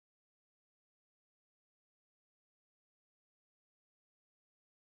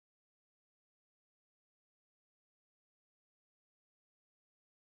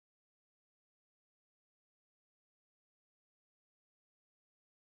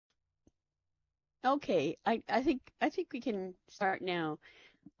Okay, I think we can start now.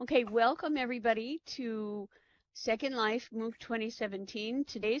 Okay, welcome everybody to Second Life MOOC 2017.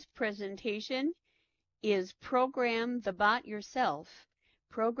 Today's presentation is Program the Bot Yourself,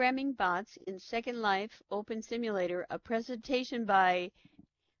 Programming Bots in Second Life Open Simulator, a presentation by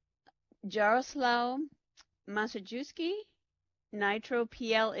Jarosław Maciejewski,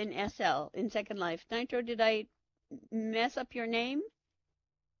 NitroPL in SL in Second Life. Nitro, did I mess up your name?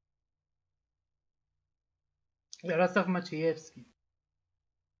 Jarosław Maciejewski.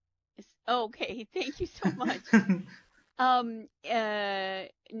 Okay, thank you so much.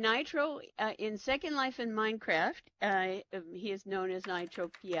 Nitro in Second Life in Minecraft, he is known as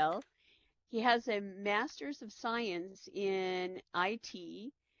NitroPL. He has a Master's of Science in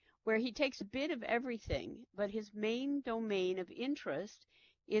IT, where he takes a bit of everything, but his main domain of interest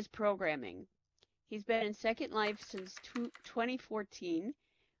is programming. He's been in Second Life since 2014,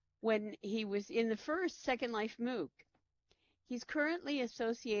 when he was in the first Second Life MOOC. He's currently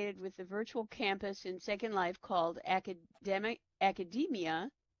associated with the virtual campus in Second Life called Academia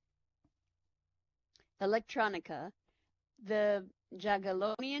Electronica, the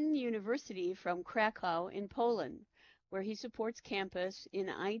Jagiellonian University from Krakow in Poland, where he supports campus in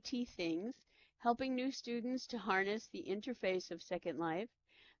IT things, helping new students to harness the interface of Second Life,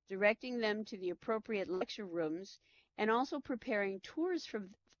 directing them to the appropriate lecture rooms, and also preparing tours for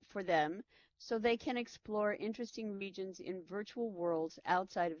them so they can explore interesting regions in virtual worlds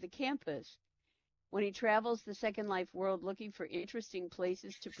outside of the campus. When he travels the Second Life world looking for interesting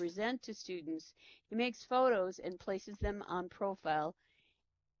places to present to students, he makes photos and places them on profile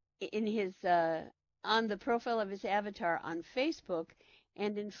in his on the profile of his avatar on Facebook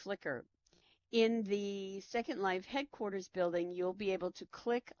and in Flickr. In the Second Life headquarters building, you'll be able to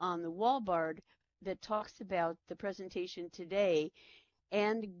click on the wallboard that talks about the presentation today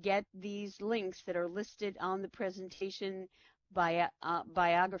and get these links that are listed on the presentation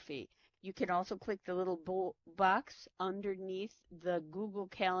biography. You can also click the little box underneath the Google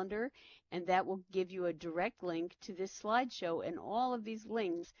Calendar, and that will give you a direct link to this slideshow and all of these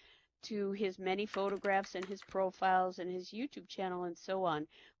links to his many photographs and his profiles and his YouTube channel and so on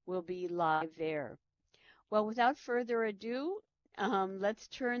will be live there. Well, without further ado, let's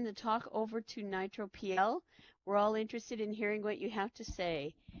turn the talk over to NitroPL. We're all interested in hearing what you have to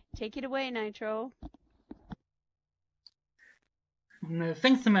say. Take it away, Nitro.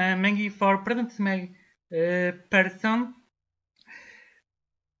 Thanks, Maggie, for presenting my person.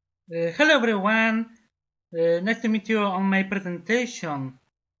 Hello, everyone. Nice to meet you on my presentation.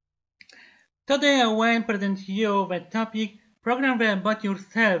 Today, I will present you the topic Program the Bot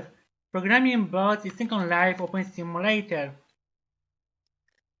Yourself, Programming Bots in Second Life Open Simulator.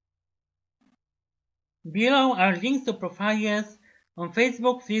 Below are links to profiles on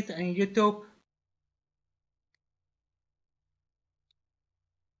Facebook, Twitter, and YouTube.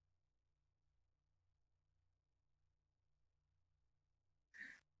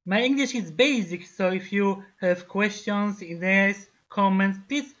 My English is basic, so if you have questions, ideas, comments,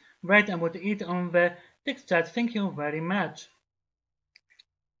 please write about it on the text chat. Thank you very much.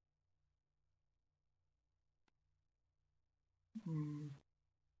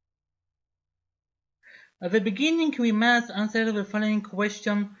 At the beginning, we must answer the following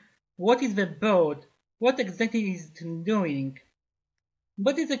question. What is the bot? What exactly is it doing?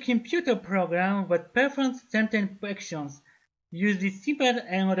 Bot is a computer program that performs certain actions, usually simple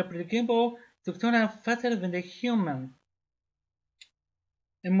and replicable structural faster than the human.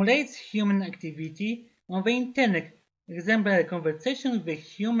 Emulates human activity on the internet, example a conversation with a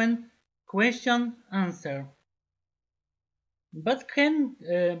human, question, answer. But can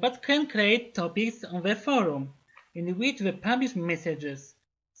create topics on the forum, in which they publish messages.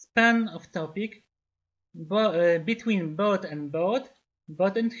 Span of topic between bot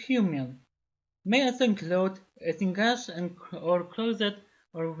and human. May also include asynchronous or closed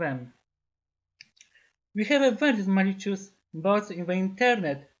or them. We have a various malicious bots in the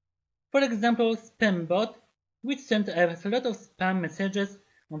internet. For example, spam bot, which sends a lot of spam messages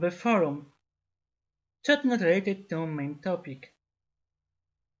on the forum. Chat not related to main topic.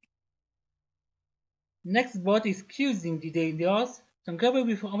 Next bot is using the DDoS together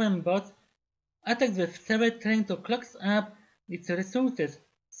with other bots attacks the server trying to clog up its resources,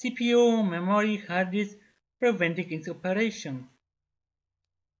 CPU, memory, hard disk, preventing its operation.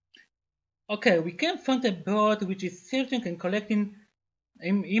 Okay, we can find a bot which is searching and collecting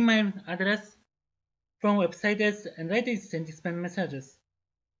email address from websites and later sending spam messages.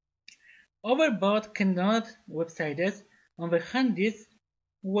 Other bot can download websites on the hard disk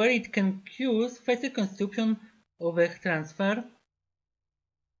where it can use faster consumption of the transfer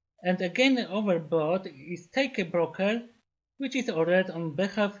And again, our bot is take a broker, which is ordered on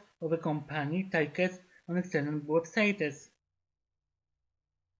behalf of a company tickets on external websites.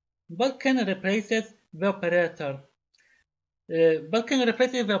 Bot can replace the operator. Bot can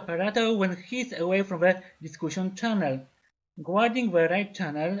replace the operator when he is away from the discussion channel, guarding the right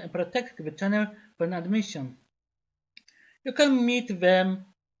channel and protect the channel from admission. You can meet them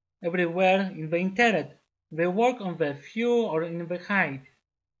everywhere in the internet. They work on the view or in the hide.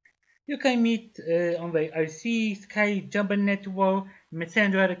 You can meet on the IRC, Skype, Jabber Network,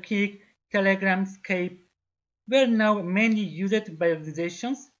 Messenger, Kik, Telegram, Skype. They are now mainly used by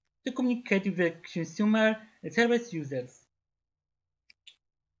organizations to communicate with the consumer and service users.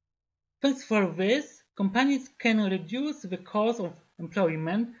 Thanks for this, companies can reduce the cost of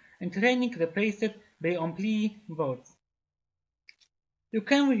employment and training replaced by employee bots. You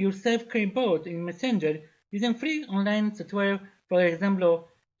can yourself create bots in Messenger using free online software, for example,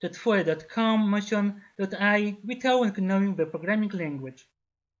 chatfuel.com, Motion.ai, without knowing the programming language.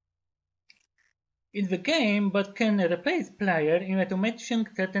 In the game, bot can replace player in automating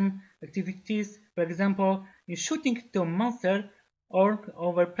certain activities, for example, in shooting to monsters or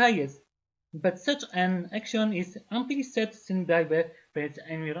over players, but such an action is amply set by the player's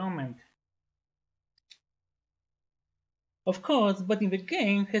environment. Of course, but in the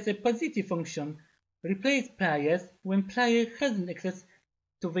game has a positive function, replace players when player hasn't access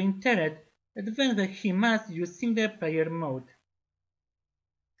to the internet and then he must use single player mode.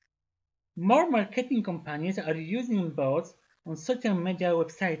 More marketing companies are using bots on social media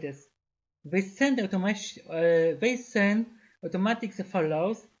websites. They send automatic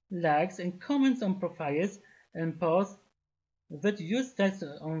follows, likes, and comments on profiles and posts that use tags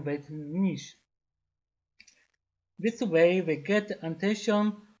on that niche. This way, they get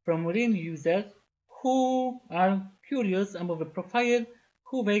attention from real users who are curious about the profile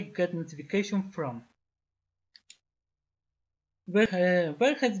who they get notification from.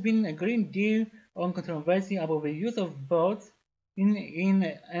 There has been a great deal of controversy about the use of bots in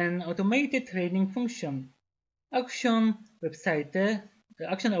an automated trading function. Auction website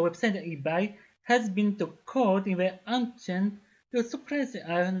eBay has been to court in the attempt to suppress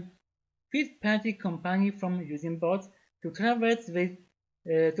a third-party company from using bots to traverse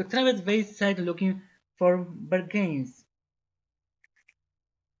their site looking for bargains.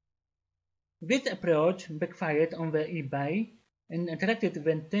 This approach backfired on the eBay and attracted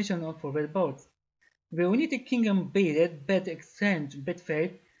the attention of other bots. The United Kingdom baited bet exchange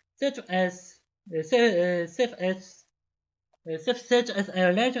Betfair such as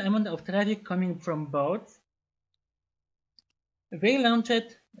a large amount of traffic coming from bots. They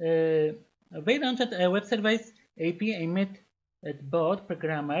launched a web service API aimed at bot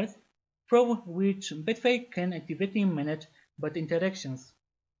programmers through which Betfair can actively manage bot interactions.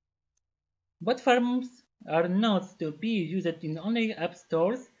 Bot farms are not to be used in only app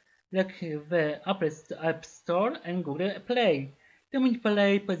stores like the Apple App Store and Google Play to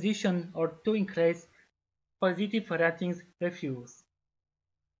manipulate position or to increase positive ratings reviews.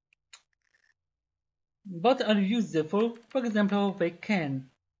 Bots are useful, for example, they can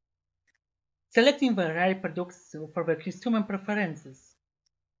selecting the right products for the customer preferences,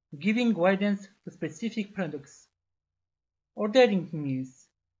 giving guidance to specific products, ordering meals,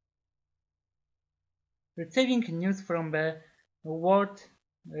 receiving news from the world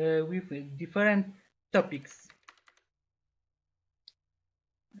with different topics,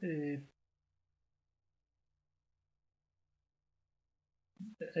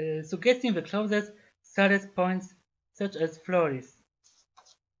 suggesting the closest sales points such as florists.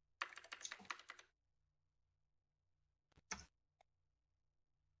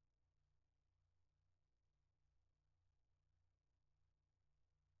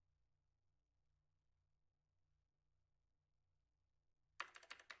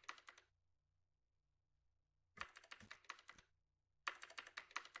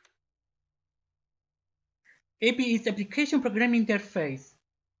 API is Application Programming Interface.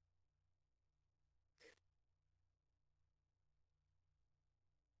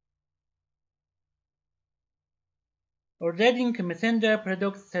 Ordering Messenger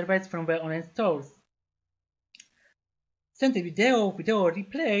products service from the online stores. Send a video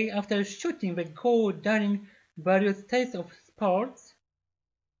replay after shooting the goal during various types of sports.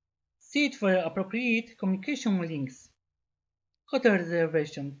 Search for appropriate communication links. Hotel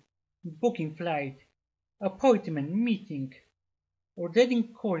reservation, booking flight, appointment, meeting,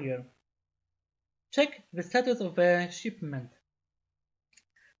 ordering courier. Check the status of the shipment.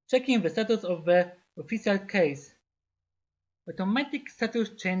 Checking the status of the official case. Automatic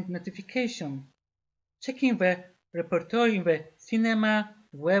status change notification. Checking the repertoire in the cinema,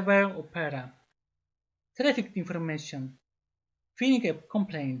 weather, opera. Traffic information. Filing a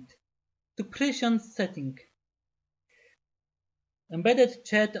complaint. Suppression setting. Embedded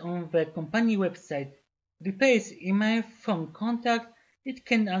chat on the company website. Replace email, phone contact. It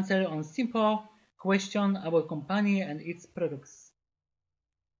can answer on simple question about company and its products.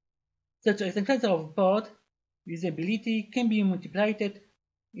 Such examples of bot usability can be multiplied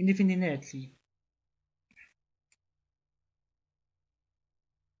indefinitely.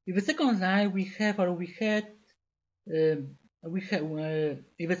 If the second line we had a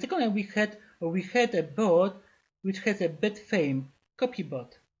bot which has a bad fame, copy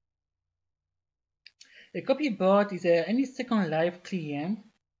bot. A copy bot is any second life client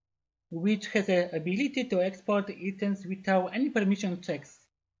which has the ability to export items without any permission checks.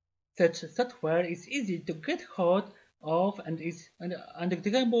 Such software is easy to get hold of and is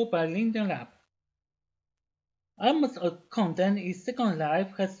undetectable by Linden Lab. Almost all content in Second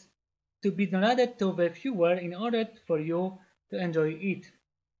Life has to be downloaded to the viewer in order for you to enjoy it.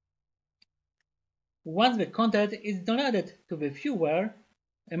 Once the content is downloaded to the viewer,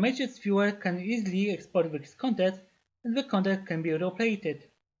 a malicious viewer can easily export this content and the content can be replicated.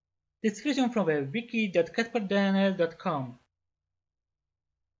 Description from the wiki.casperdnl.com.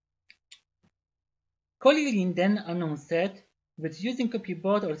 Colin Linden announced that using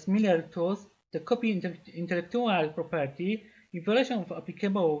copybot or similar tools to copy intellectual property in violation of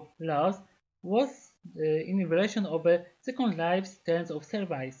applicable laws was in violation of the Second Life's terms of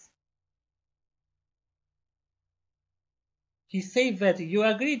service. He said that you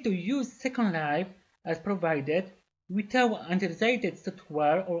agree to use Second Life as provided without authenticated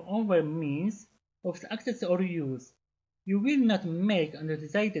software or other means of access or use. You will not make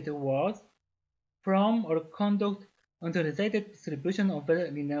authenticated words from or conduct authenticated distribution of the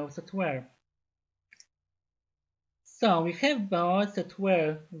Linux software. So we have bought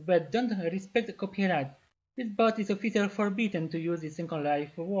software that don't respect copyright. This bot is officially forbidden to use the Second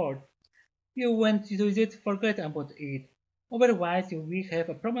Life word. You want to use it, forget about it. Otherwise, you will have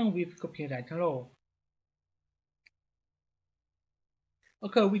a problem with copyright law.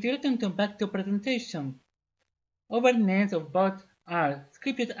 Okay, we return back to presentation. Other names of bots are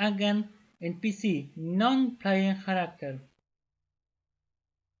scripted agent, NPC, non-player character.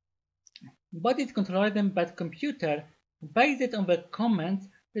 Bot is controlled by the computer based on the commands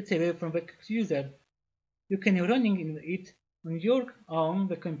received from the user. You can run it on your own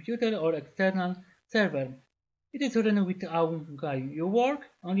the computer or external server. It is run without guide. You work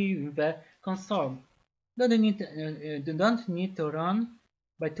only in the console. Don't need to run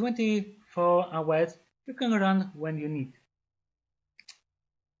by 24 hours. You can run when you need.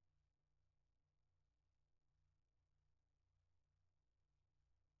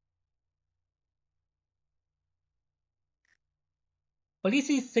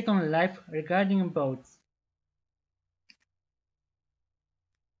 Policy Second Life regarding bots.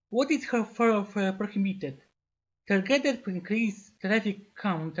 What is prohibited? Targeted to increase traffic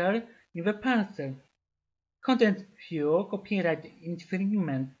counter in the parser. Content view copyright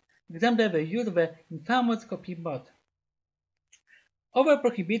infringement. Example, the use of the infamous copy bot. Other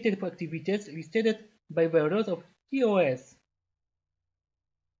prohibited activities listed by the rules of TOS.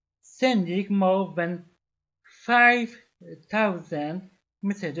 Sending more than 5,000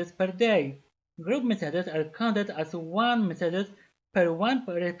 messages per day. Group messages are counted as one message per one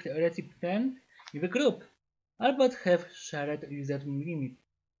recipient in the group. All bots have shared user limit.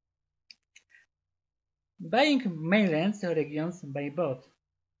 Buying mailings regions by bot.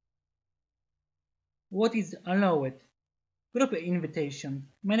 What is allowed? Group invitation,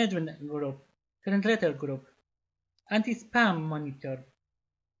 management group, translator group, anti-spam monitor,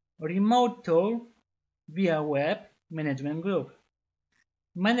 remote tool via web management group,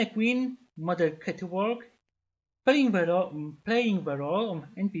 mannequin model catwalk, playing the role of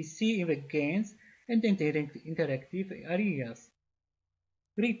NPC in the games and interactive areas,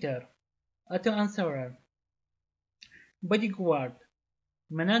 greeter, auto-answerer, bodyguard,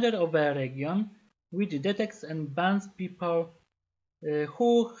 manager of a region which detects and bans people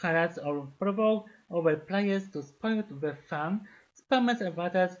who harass or provoke other players to spoil the fun, spammers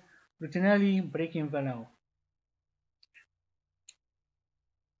avatars routinely breaking the law.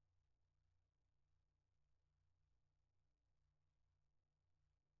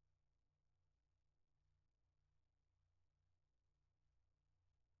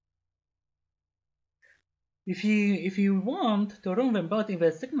 If you want to run the bot in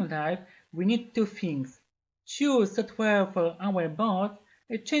the Second Life, we need two things. Choose software for our bot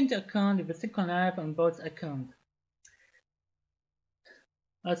and change account in the Second Life and bot's account.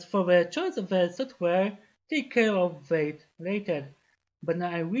 As for the choice of the software, take care of it later. but now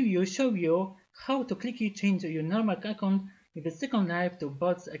I will show you how to quickly change your normal account with a Second Life to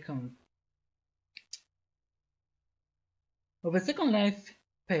bot's account. On the Second Life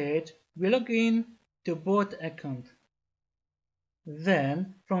page, we log in to bot account.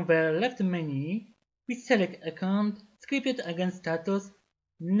 Then, from the left menu, we select account, scripted against status.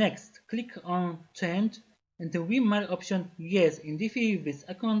 Next, click on change, and we mark option yes, identify this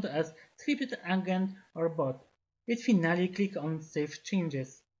account as scripted agent or bot. And finally, click on save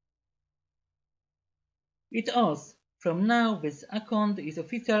changes. It ends. From now, this account is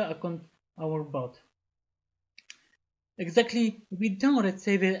official account our bot. Exactly, we don't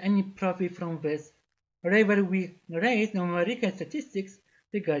receive any profit from this. Rather, we raise numerical statistics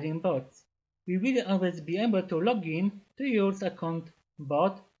regarding bots. We will always be able to log in to your account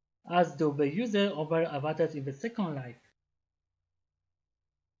bot, as do the user over avatars in the Second Life.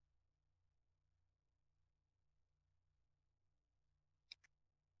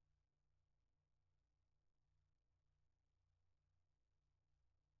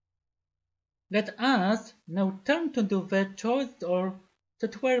 Let us now turn to the choice or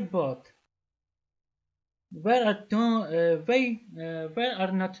software bot. There are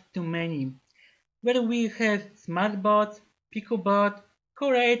not too many. Where we have SmartBot, PicoBot,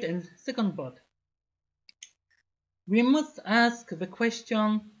 Corate, and SecondBot. We must ask the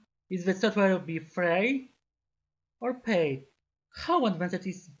question, is the software be free or paid? How advanced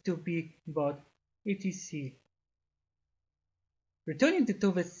is to be bought, etc. Returning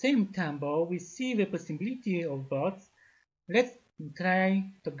to the same table, we see the possibility of bots. Let's try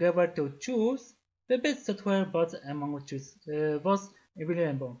together to choose the best software bots among those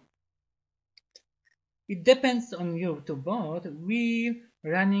available. It depends on you to bot will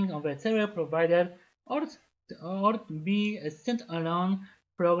running on the server provider or be a standalone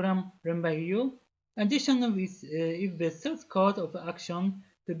program run by you. Additionally, if the source code of action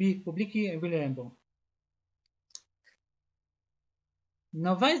to be publicly available.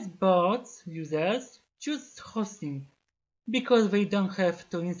 Novice bots users choose hosting because they don't have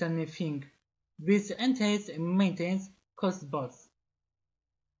to install anything. This entails and maintains cost bots.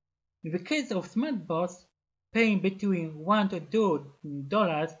 In the case of smart bots, paying between $1 to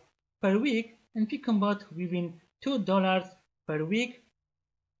 $2 per week and PicoBot within $2 per week.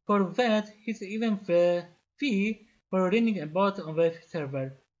 For that, is even the fee for running a bot on the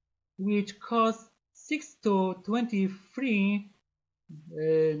server, which costs $6 to $23.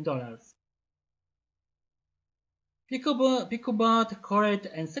 PicoBot, Corate,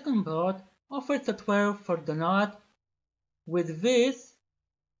 and SecondBot offer software for download. With this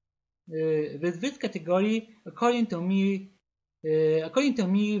category, according to me,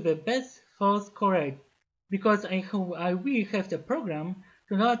 the best falls Corate, because I will have the program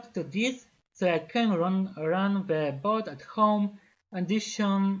to load to this, so I can run the bot at home. In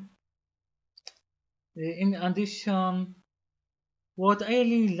addition, what I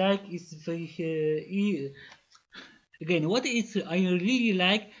really like is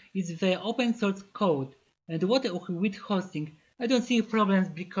the open source code, and what with hosting, I don't see problems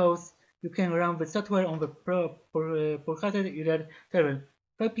because you can run the software on the proprietary either server,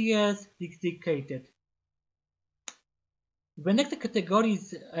 VPS dedicated. The next category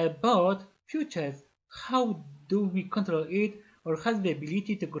is bot features. How do we control it, or has the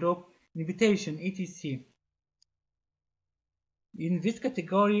ability to group invitation, etc. In this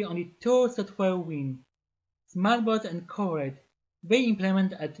category, only two software win: SmartBot and Corate. They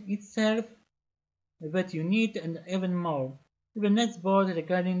implement at itself that you need and even more. The next board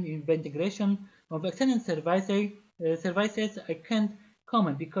regarding the integration of external services I can't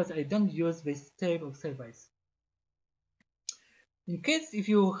comment because I don't use this type of service. In case if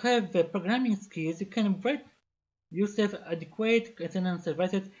you have the programming skills, you can write yourself adequate external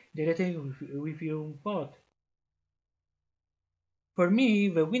services directly with your bot. For me,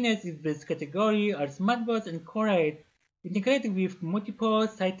 the winners in this category are SmartBots and Corate. Integrated with multiple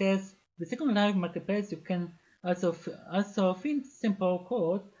sites, the Second Life marketplace, you can also find simple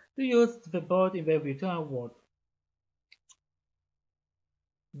code to use the bot in the virtual world.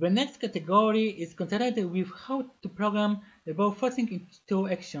 The next category is concerned with how to program the bot forcing into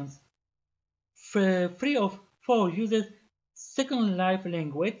actions. Three of four uses Second Life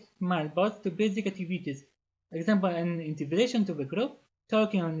language SmartBots to basic activities. Example, an invitation to the group,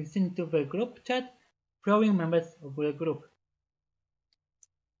 talking and listening to the group chat, following members of the group.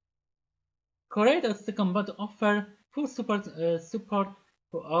 Corate and SecondBot offer full support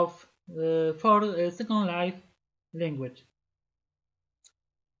for Second Life language.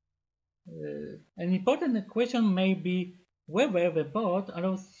 An important question may be whether the bot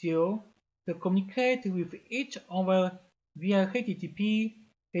allows you to communicate with each other via HTTP,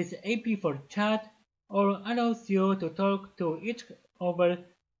 has API for chat, or allows you to talk to each other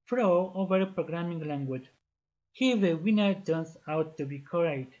through over programming language. Here the winner turns out to be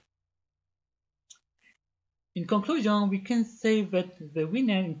correct. In conclusion, we can say that the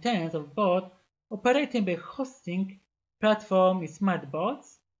winner in terms of bot operating by hosting platform is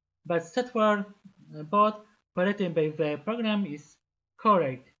SmartBots, but software bot operating by the program is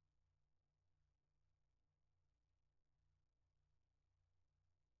correct.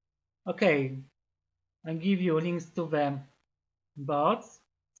 Okay, I'll give you links to the bots,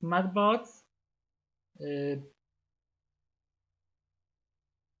 SmartBots,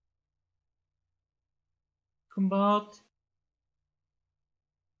 bot,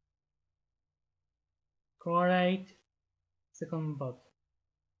 correct, second bot.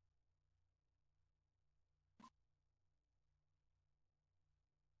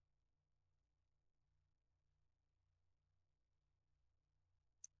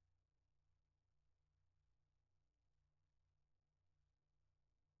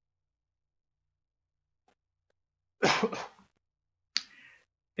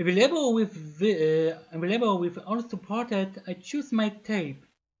 Available with all supported, I choose my tape.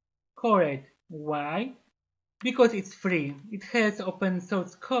 Correct. Why? Because it's free. It has open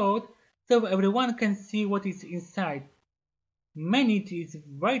source code, so everyone can see what is inside. It is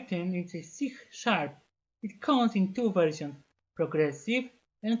written in C#. It comes in two versions, progressive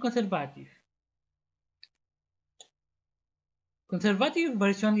and conservative. Conservative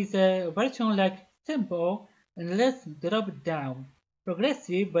version is a version like Ensemble and less drop down.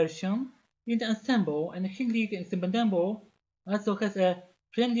 Progressive version is Ensemble and highly expandable, also has a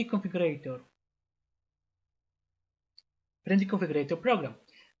friendly configurator program.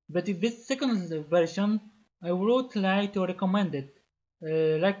 But in this second version, I would like to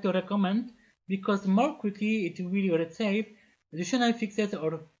recommend because more quickly it will retrieve additional fixes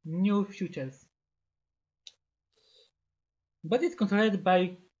or new features. But it's controlled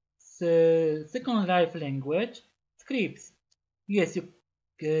by Second Life language scripts. Yes, you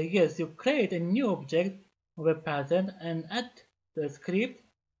create a new object of a pattern and add the script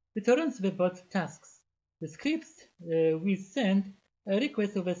that runs the bot tasks. The scripts will send a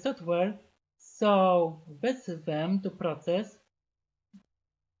request of the software, so that's them to process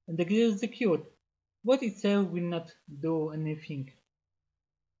and execute. Bot itself will not do anything.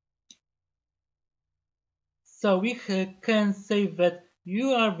 So we can say that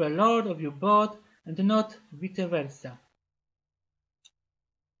you are the lord of your bot and not vice versa.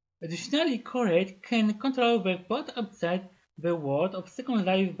 Additionally, Correct can control the bot outside the world of Second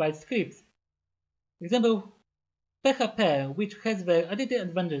Life by scripts. Example, PHP, which has the added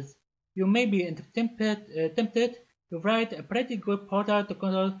advantage. You may be tempted to write a pretty good portal to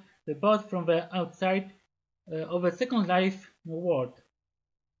control the bot from the outside of the Second Life world.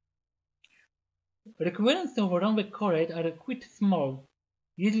 Requirements to run the Correct are quite small,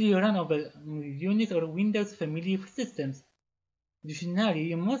 usually run over Unix or Windows family systems. Additionally,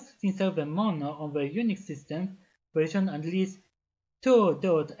 you must install the mono on the Unix system version at least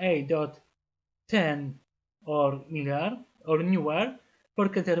 2.8.10 or newer for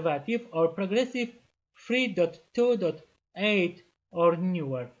conservative or progressive 3.2.8 or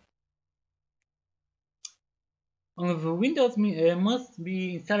newer. On the Windows must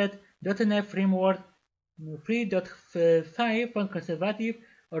be installed .NET Framework 3.5 for conservative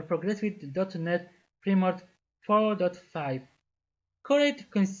or progressive .NET Framework 4.5. Correct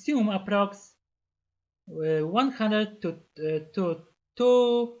consume approx 100 to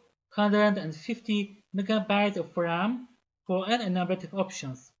 250 megabytes of RAM for a number of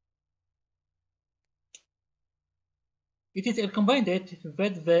options. It is recommended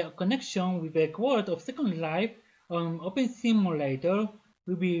that the connection with the world of Second Life on OpenSimulator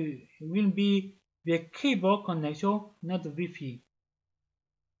will be the cable connection, not Wi-Fi.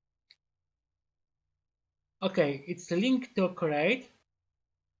 Okay, it's linked to Correct.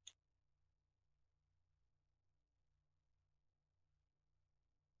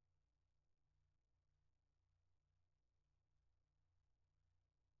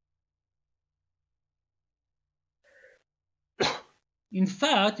 In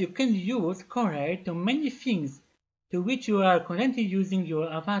fact, you can use Correct to many things to which you are currently using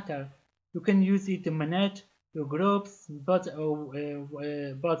your avatar. You can use it to manage your groups, bots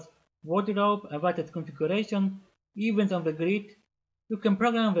wardrobe, avatar configuration, events on the grid. You can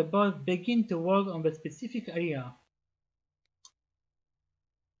program the bot begin to work on the specific area.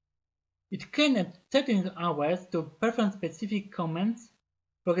 It can at certain hours to perform specific commands.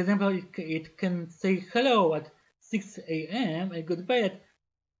 For example, it can say hello at 6 a.m. and goodbye at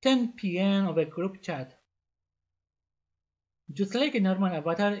 10 p.m. of a group chat. Just like a normal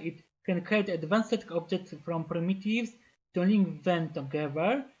avatar, it can create advanced objects from primitives to link them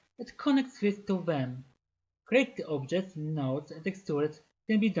together and connect with to them. Create objects, nodes, and textures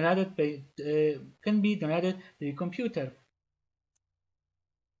can be downloaded to your computer.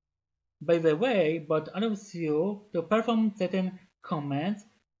 By the way, bot allows you to perform certain commands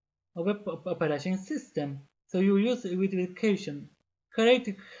of an operation system, so you use it with education.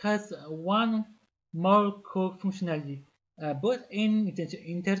 Create has one more cool functionality, a built-in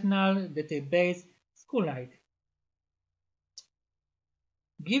internal database SQLite,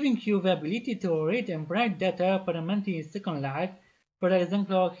 giving you the ability to read and write data permanently in Second Life, for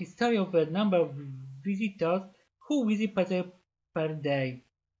example, history of the number of visitors who visit per day.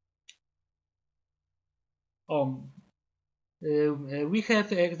 We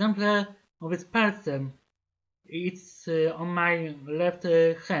have an example of this person. It's on my left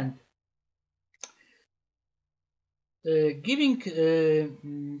hand. Giving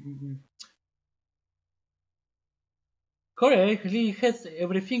Corel really has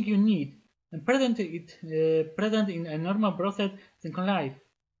everything you need and present in a normal browser Second Life.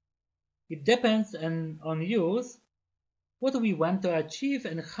 It depends on use, what we want to achieve,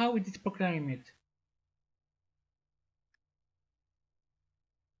 and how we program it.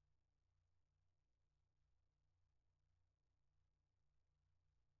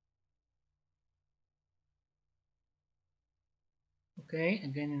 Okay,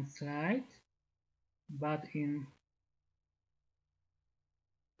 again in slide, but in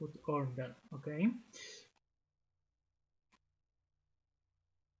put order. Okay.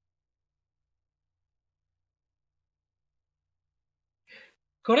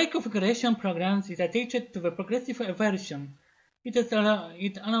 Correct configuration programs is attached to the progressive version.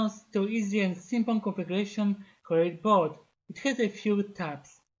 It allows to easy and simple configuration correct board. It has a few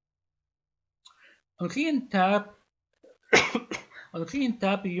tabs. On clean tab,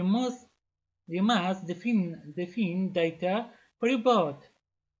 you must define data for your board.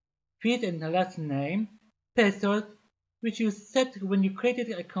 First and last name, password, which you set when you created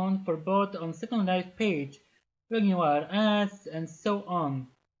an account for board on Second Life page, when you are asked, and so on.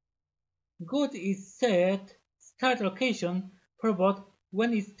 Good is set start location for bot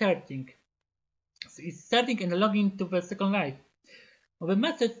when it's starting. So it's starting and logging to the Second Life. On the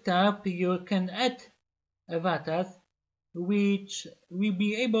message tab, you can add avatars, which will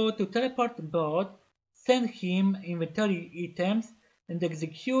be able to teleport the bot, send him inventory items, and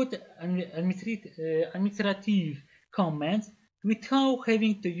execute administrative commands without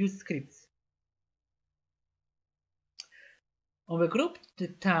having to use scripts. On the groups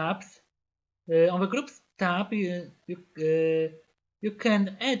tab, you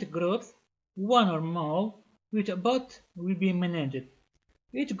can add groups, one or more, which a bot will be managed.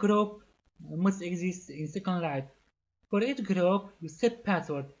 Each group must exist in Second Life. For each group, you set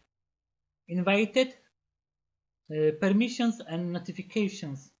password, invited, permissions, and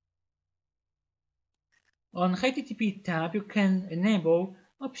notifications. On HTTP tab, you can enable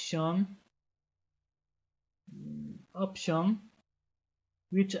option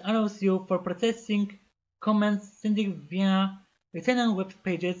which allows you for processing comments sending via external web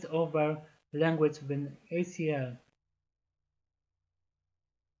pages over language with ACL.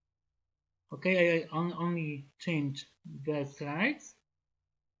 Okay, I only change the slides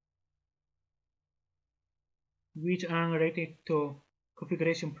which are related to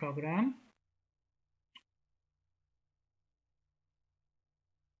configuration program.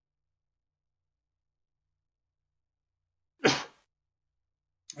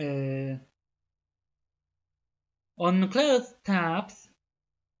 On closed tabs,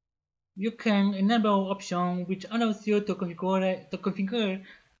 you can enable option which allows you to configure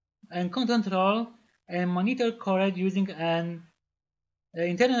and control and monitor Corel using an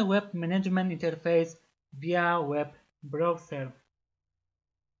internal web management interface via web browser.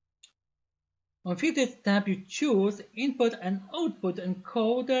 On Filters tab, you choose input and output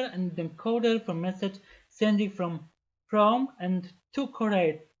encoder and decoder for message sending from and to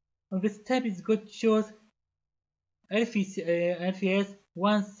Corel. On this tab, it's good to choose RFS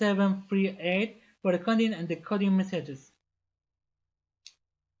 1738 for recording and decoding messages.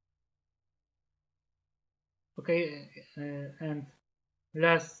 Okay, and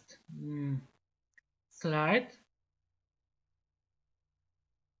last slide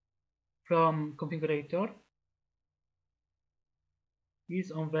from configurator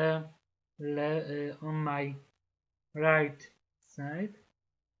is on the on my right side.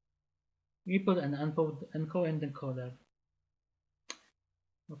 Input and output encode and decoder.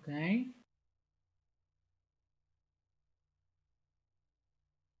 Okay.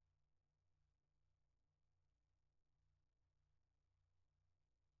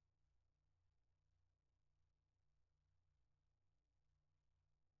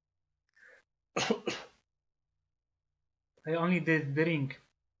 I only did drink.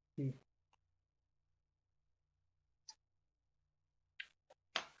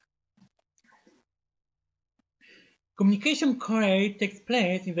 Communication query takes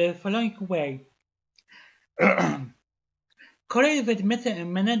place in the following way. Query that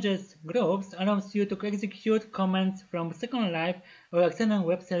manages groups allows you to execute commands from Second Life or external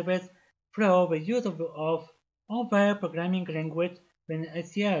web servers through the use of other programming language than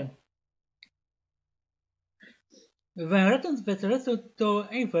SCL. When returns the result to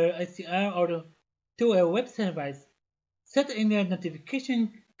either SCL or to a web service, set email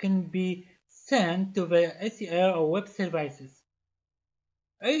notification can be sent to the SCL or web services.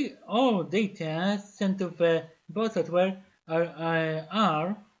 All data sent to the bot software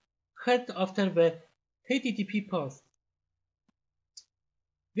are held after the HTTP post.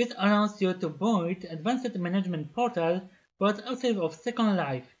 This allows you to build advanced management portal but outside of Second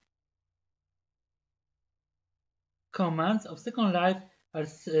Life. Commands of Second Life are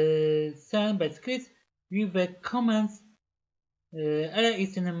sent by scripts with the commands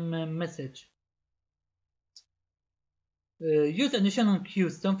LSN message. Use additional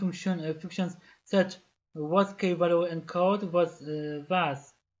queues. Some functions such was key value encode was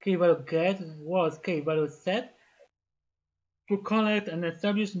key value get was key value set to collect and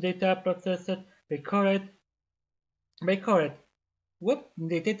establish data processed by correct. Web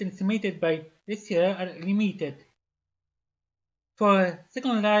data transmitted by SCL are limited. For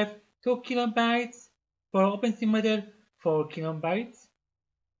Second Life, 2 kilobytes. For OpenSIMmeter, 4 kilobytes.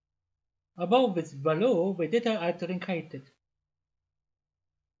 Above this value, the data are truncated.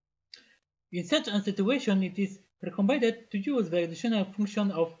 In such a situation, it is recommended to use the additional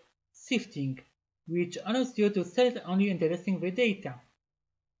function of sifting, which allows you to select only interesting the data.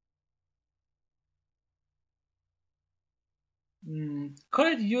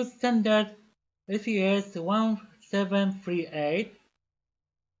 Correct use standard FES 1738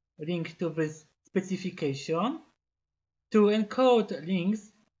 link to this specification to encode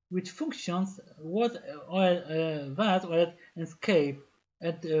links which functions was or escape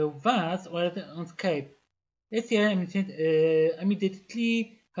and was or escape. SCL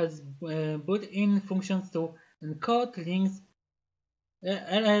immediately has built-in functions to encode links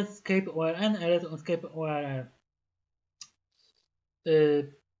escape or escape URL.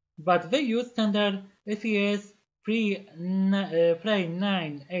 But they use standard FES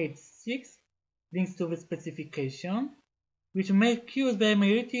 3986 links to the specification, which may cause the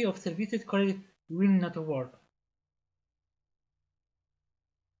majority of services correct will not work.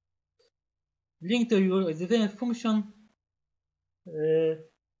 Link to your event function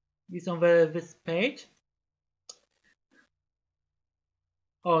is on this page.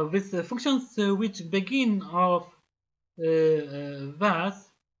 These functions which begin of was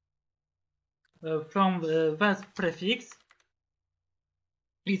from was prefix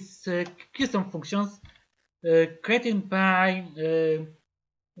is custom functions created by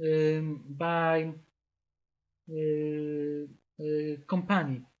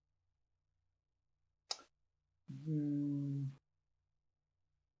company.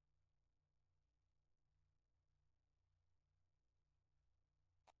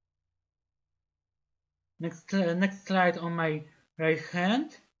 Next slide on my right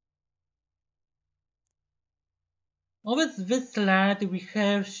hand. Over this slide, we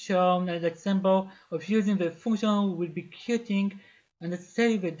have shown an example of using the function will be queuing and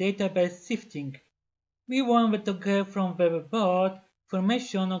save the data by sifting. We want to get from the board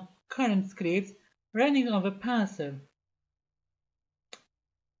information on current scripts running on the parser.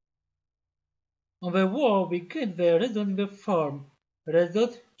 On the wall, we get the result in the form: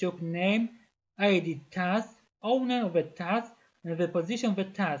 result, job name, ID task, owner of the task, and the position of the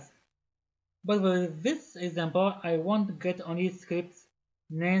task. But with this example, I want to get only scripts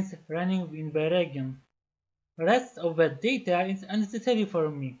names running in the region. The rest of the data is unnecessary for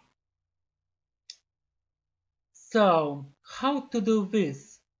me. So, how to do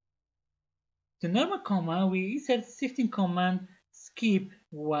this? To normal command, we insert sifting command skip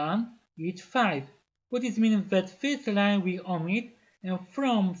 1 each 5. What is means that first line we omit, and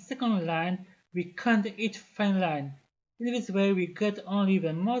from second line we count each fine line. In this way, we get only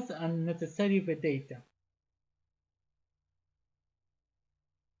the most unnecessary data.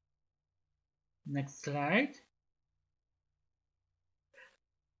 Next slide.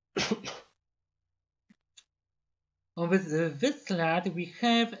 On this slide, we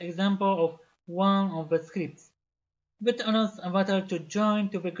have example of one of the scripts that allows avatar to join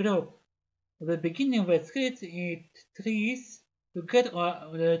to the group. At the beginning of the script, it tries to get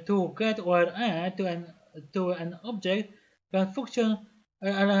or add to an object that function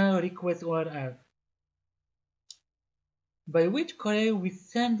request URL, by which query we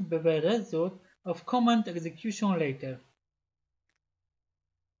send the result of command execution later.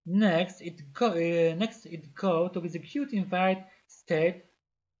 Next, it go to execute invite state,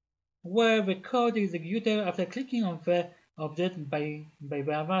 where the code is executed after clicking on the object by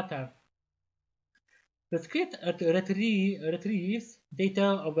the avatar. The script retrieves data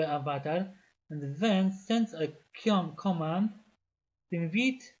of the avatar and then sends a command to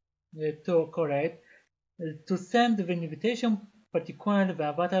invite to correct to send the invitation, particularly the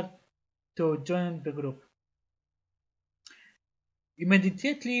avatar, to join the group.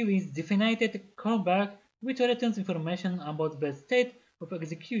 Immediately is defined callback which returns information about the state of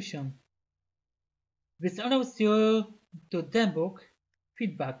execution. This allows you to debug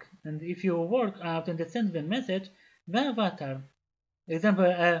feedback, and if you work out and send the message, the avatar, example,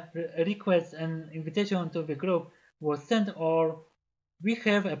 a request an invitation to the group was sent, or we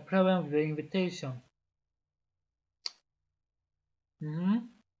have a problem with the invitation.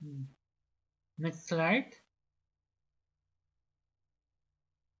 Next slide.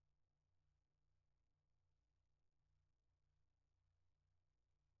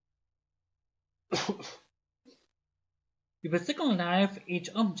 In the second life, each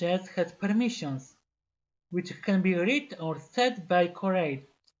object has permissions, which can be read or set by create.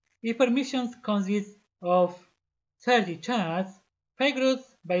 If permissions consist of 30 charts, 5 groups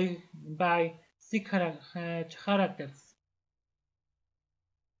by 6 characters.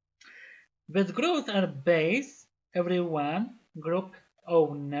 These groups are base, everyone, group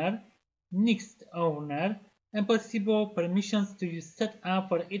owner, next owner, and possible permissions to use set up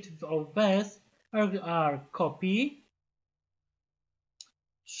for each of these are copy,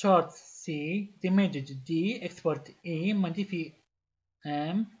 short C, image D, export E, modify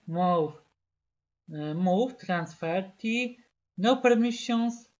M, move, transfer T, no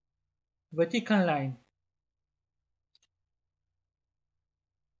permissions, vertical line.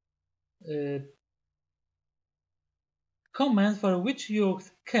 Commands for which you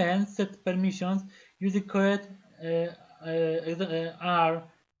can set permissions using correct are,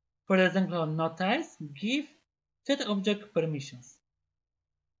 for example, notice, give, set object permissions.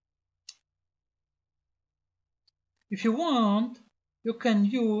 If you want, you can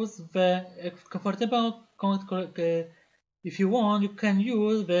use the comfortable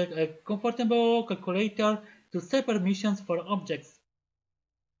calculator to set permissions for objects.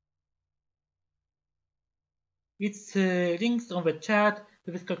 It's links on the chat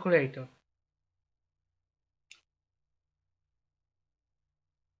to this calculator.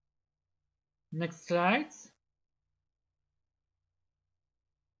 Next slides.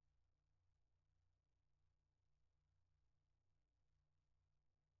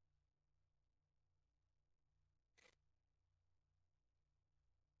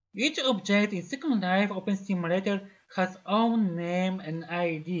 Each object in Second Life Open Simulator has own name and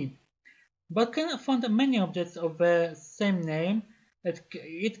ID, but can fund many objects of the same name.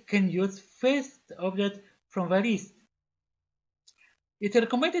 It can use first object from the list. It's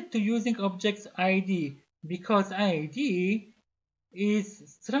recommended to using object's ID because ID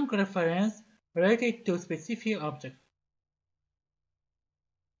is strong reference related to specific object.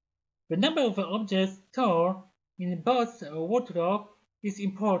 The number of objects stored in both wardrobe is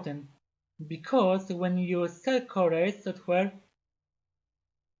important because when you self-correct software,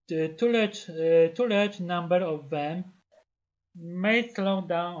 too large number of them may slow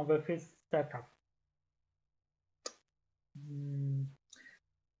down the first setup.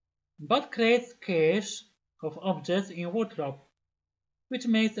 But creates cache of objects in wardrobe, which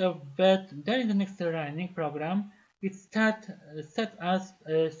makes that during the next running program it starts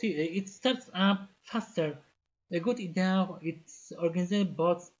up faster. A good idea is organizing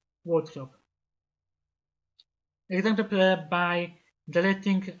bots wardrobe. Example by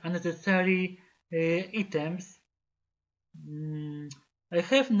deleting unnecessary items. I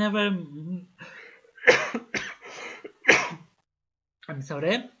have never I'm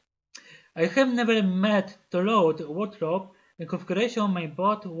sorry. I have never met to load wardrobe and configuration my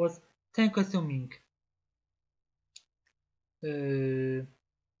bot was time consuming.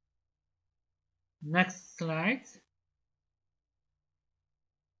 Next slide.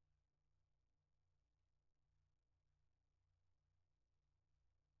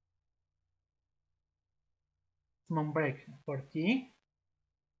 Small break for tea.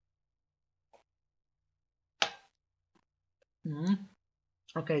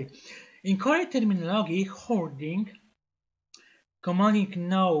 Okay. In correct terminology, hoarding, commonly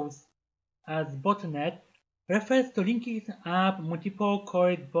known as botnet, refers to linking up multiple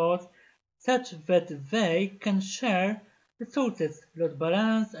correct bots such that they can share resources, load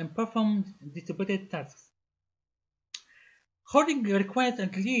balance, and perform distributed tasks. Hoarding requires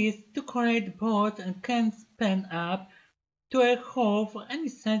at least 2 correct bots and can span up to a whole for any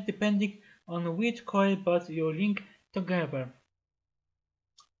size depending on which correct bots you link together.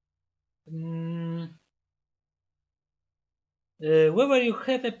 Whether you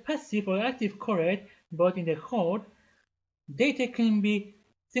have a passive or active correct bot in the hoard, data can be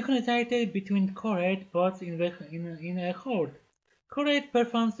synchronized between correct bots in a hoard. Correct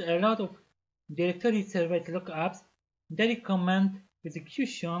performs a lot of directory service lookups, direct command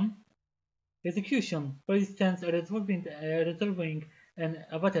execution, for instance, resolving an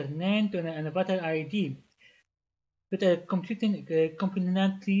avatar name to an avatar ID, but completely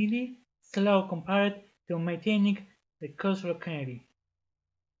slow compared to maintaining the cursor canary.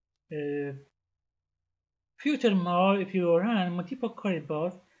 Furthermore, if you run multiple correct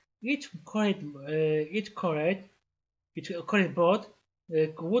bots, each correct bot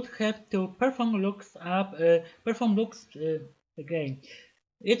would have to perform looks again.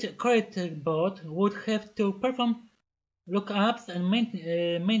 Each correct bot would have to perform lookups and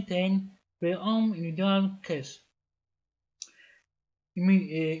maintain their own individual cache.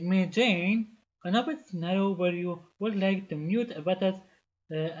 Imagine another scenario where you would like to mute avatars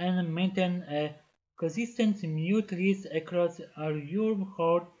and maintain a consistent mute list across your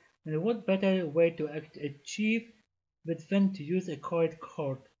hoard, and what better way to achieve that than to use a correct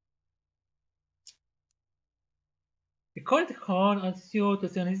hoard. A correct hoard allows you to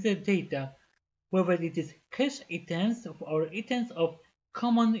synchronize data, whether it is cache items or items of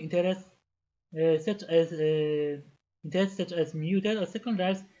common interest such as muted or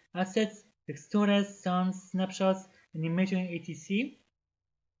second-life assets, textures, sounds, snapshots, animation, etc.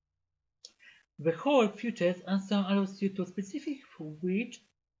 The whole features also allows you to specify which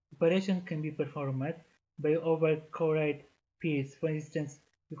operation can be performed by other correct peers. For instance,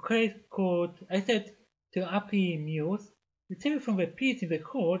 you could accept to API mute retrieved from the peers in the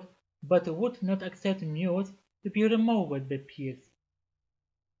hoard, but would not accept mute to be removed by peers.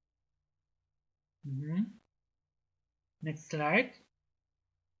 Next slide.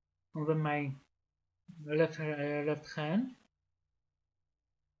 Over my left hand.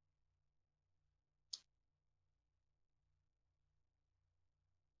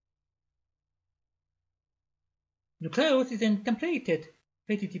 Nucleus is a templated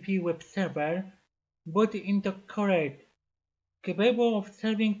HTTP web server built into Correct, capable of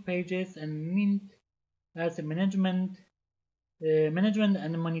serving pages and meant as a management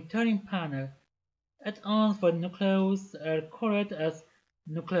and monitoring panel. Add-ons for Nucleus are called as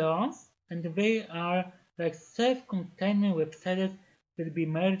Nucleons, and they are like self-contained websites that will be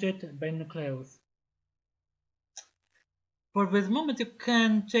merged by Nucleus. For this moment, you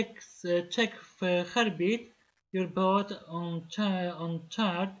can check the heartbeat your bot on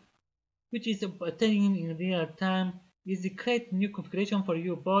chart, which is obtained in real time. Easy create new configuration for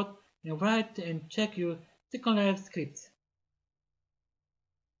your bot and write and check your second life scripts.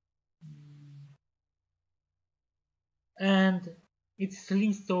 And it's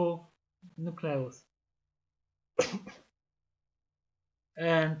linked to Nucleus.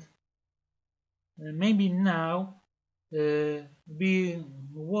 And maybe now we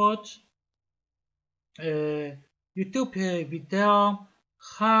watch YouTube video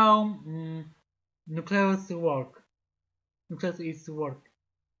how Nucleus is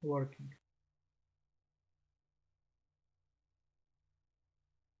working.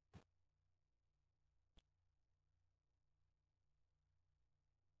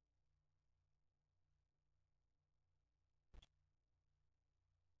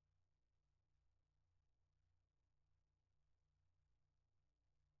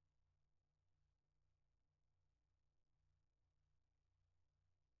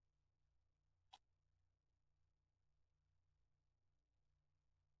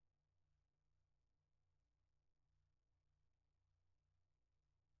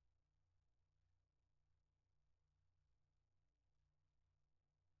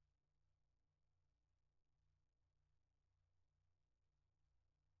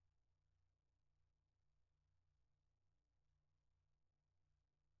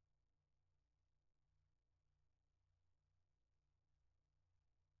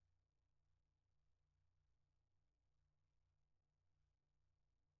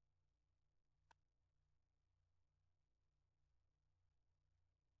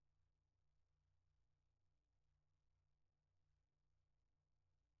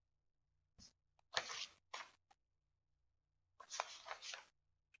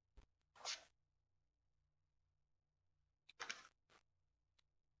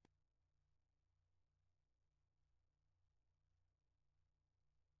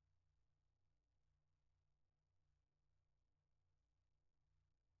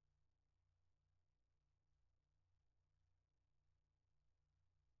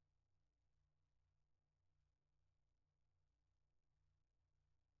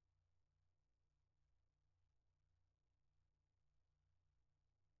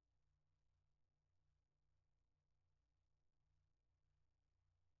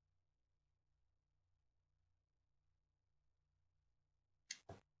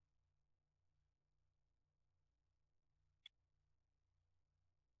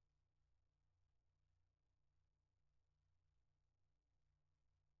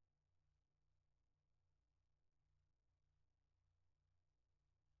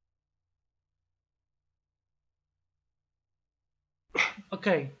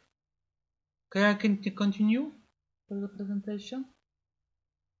 Okay. Can I continue for the presentation?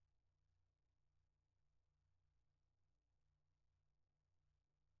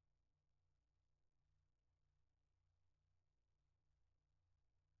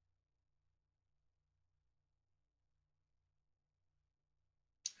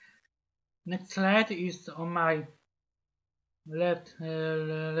 Next slide is on my left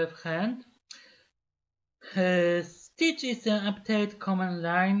hand. Stitch is an update command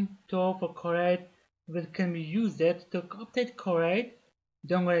line tool for code that can be used to update code,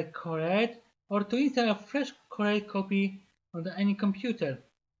 downgrade code, or to install a fresh code copy on any computer.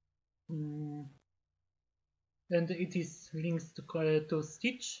 And it is links to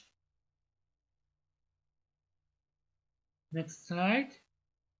Stitch. Next slide.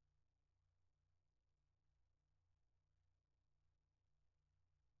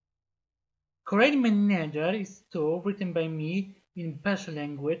 Code Manager is a tool written by me in Bash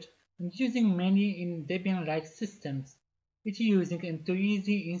language and using mainly in Debian-like systems. It's using and to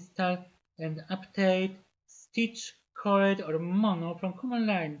easy install and update Stitch, Code or Mono from command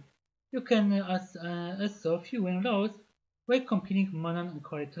line. You can also view and load by compiling Mono and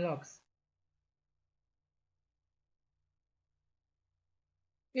Code logs.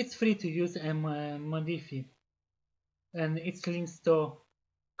 It's free to use and modify, and it links to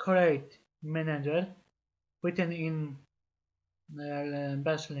Code Manager written in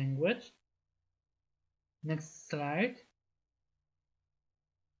Bash language. Next slide.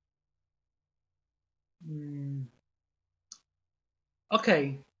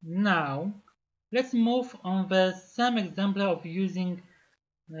 Okay, now let's move on with some example of using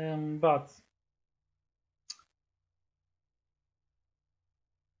bots.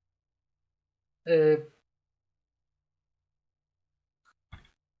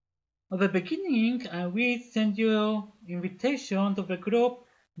 At the beginning, I will send you invitation to the group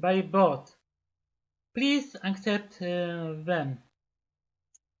by bot. Please accept them.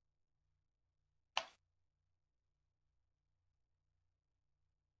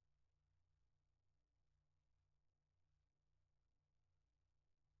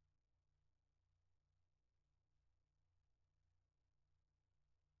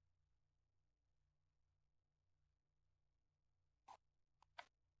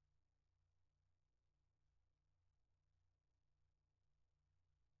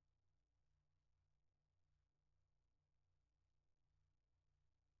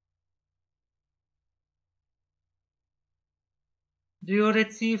 Do you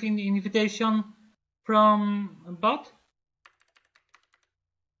receive an invitation from bot?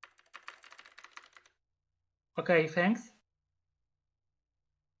 Okay, thanks.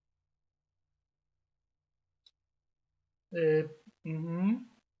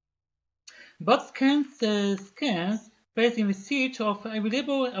 Bot scans based in the search of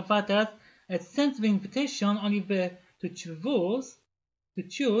available avatars and sends the invitation only to choose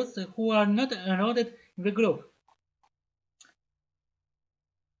who are not enrolled in the group.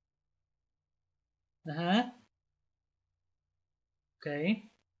 Okay.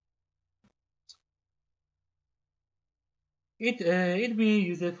 It will be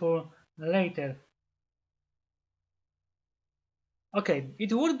used for later. Okay,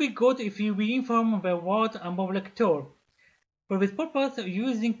 it would be good if we inform the world about lecture. For this purpose,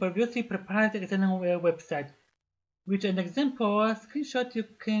 using previously prepared external website, which an example screenshot you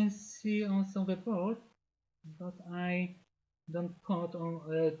can see on some the board, but I don't put on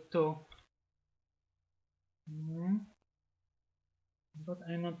but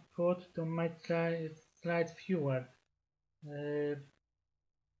I not put to my slide viewer.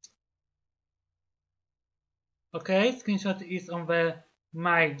 Okay, screenshot is on the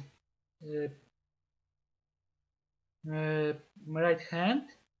my right hand.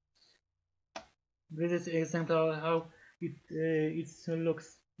 This is example how it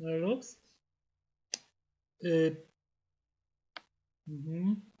looks.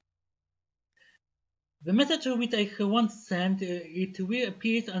 The message which I want to send it will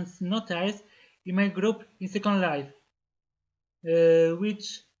appear as notice in my group in Second Life,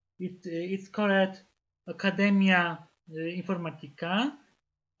 which it's called Academia Informatica,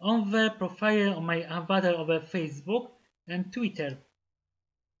 on the profile of my avatar over Facebook and Twitter.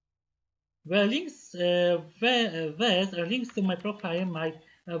 The links, these are links to my profile, my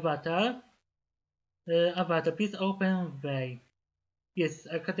avatar. Please open they. Yes,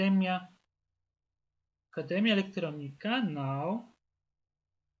 Academia Electronica now.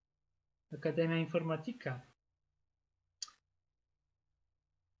 Academia Informatica.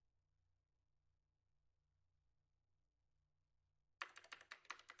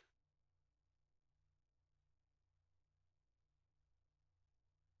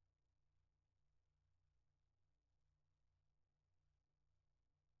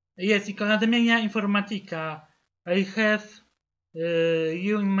 Yes, Academia Informatica. I have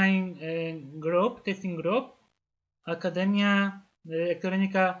you in my group, testing group. Academia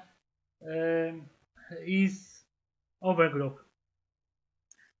Electronica is over group.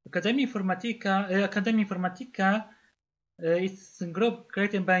 Academia Informatica is a group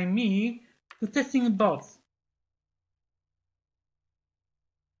created by me to testing bots.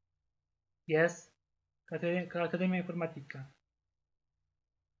 Yes, Academia Informatica.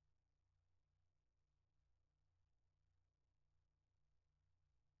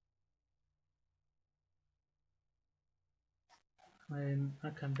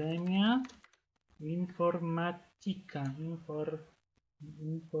 Academia Informatica.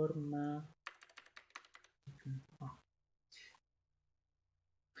 Informatica. Oh.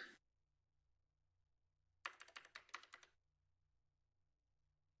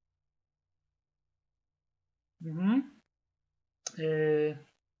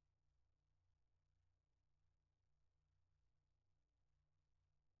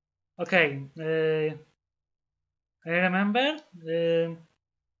 Okay. I remember.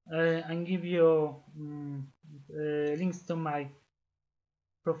 I give you links to my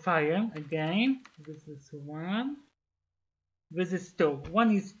profile again. This is one. This is two.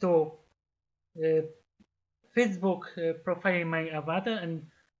 One is to Facebook profile my avatar, and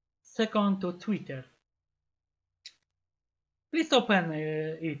second to Twitter. Please open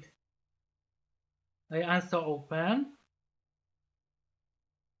it. I also open.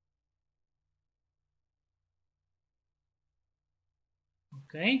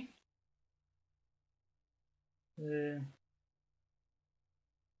 Okay.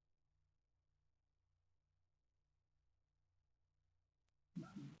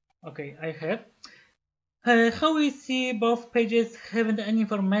 Okay, I have. How we see both pages haven't any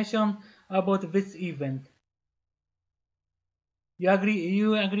information about this event? You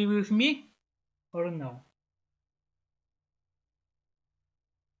agree with me or no?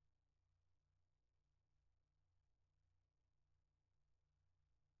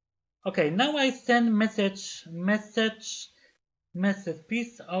 Okay, now I send message.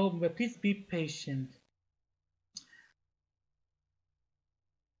 Please be patient.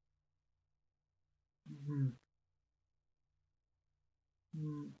 Mm.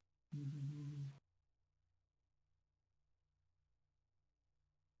 Mm. Mm.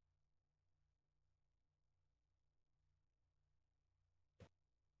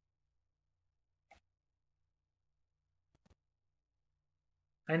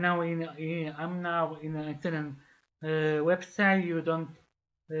 I'm now in an excellent website. You don't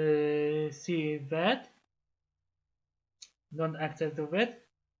see that, don't access to that,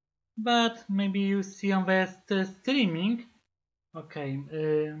 but maybe you see on the streaming. Okay.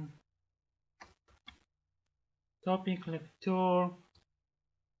 Topic lecture.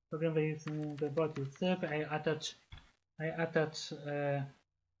 Program by using the bot itself. I attach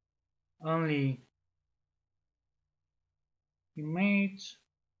only image.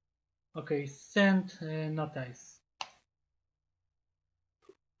 Okay, send notice.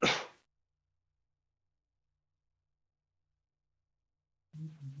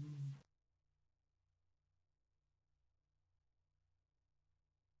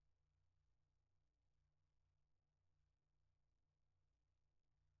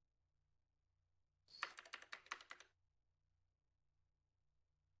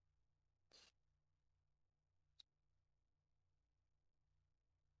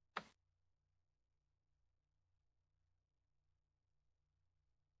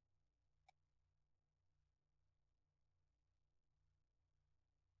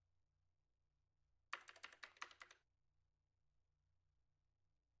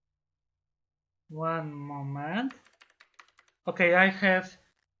 One moment. Okay,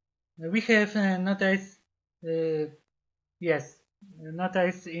 we have notice. Yes,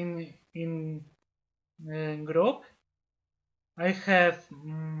 notice in group. I have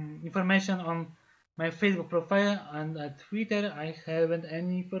information on my Facebook profile, and at Twitter I haven't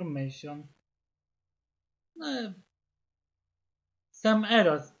any information. Some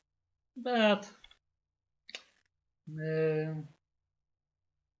errors, but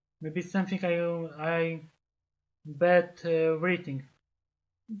maybe something I bad reading,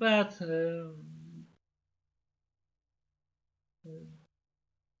 but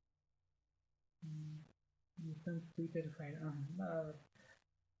Twitter file.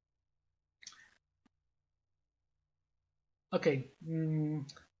 Okay,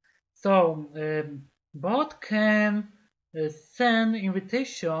 so bot can send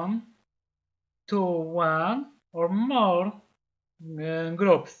invitation to one or more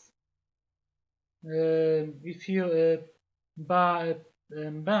groups. If you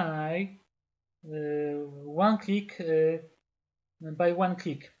by one click. By one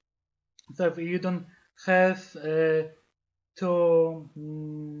click. So if you don't have to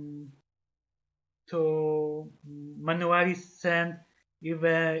manually send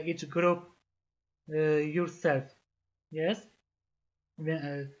even each group yourself. Yes.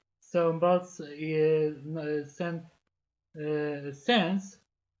 So bots send sends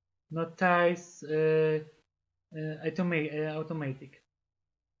notice automatic.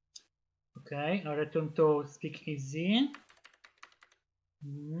 Okay, I'll return to speak easy.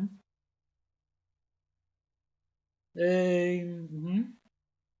 Mm-hmm. Mm-hmm.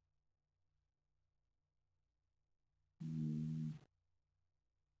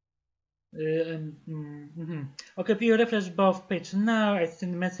 Okay, if you refresh both pages now, I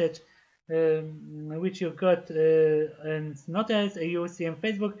send message which you got and notice you see on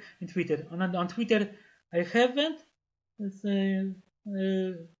Facebook and Twitter. On Twitter, I haven't.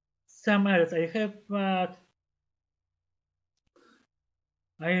 Some else I have, but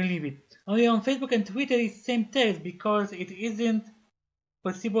I leave it. Only on Facebook and Twitter is same text because it isn't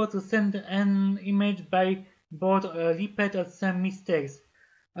possible to send an image by both repeat or some mistakes.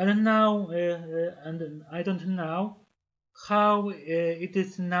 I don't know, and I don't know how it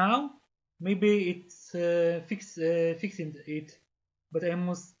is now. Maybe it's fixing it, but I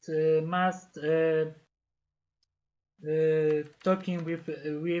must talking with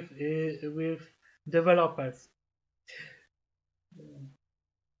developers.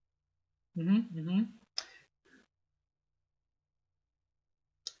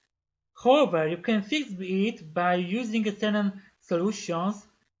 However, you can fix it by using certain solutions,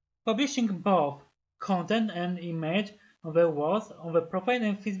 publishing both content and image on the walls on the profile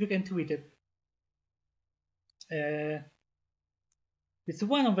and Facebook and Twitter. It's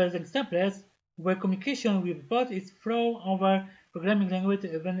one of the examples where communication with bot is through over programming language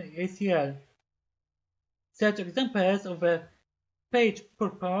than ACL. Such examples of the page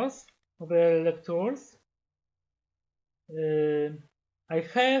purpose of the lectures. I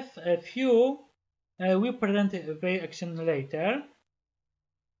have a few. I will present the action later.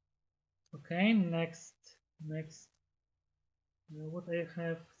 Okay, next. What I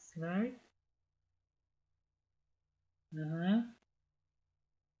have slide.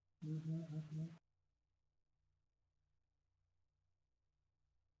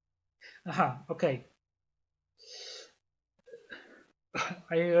 Aha, okay.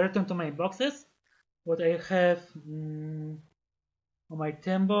 I return to my boxes. What I have on my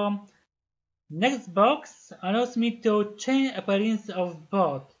tempo. Next box allows me to change appearance of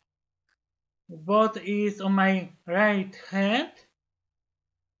bot. Bot is on my right hand.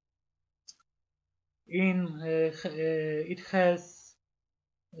 It has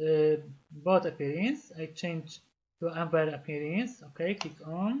bot appearance. I change to amber appearance. Okay, click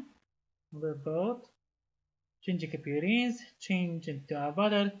on the bot. Changing appearance. Change into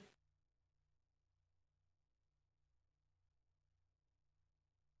avatar.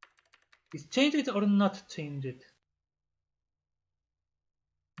 Is change it or not change it?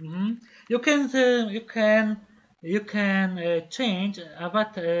 You can change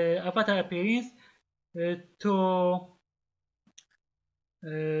avatar appearance to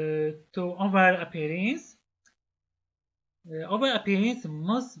over appearance. Over appearance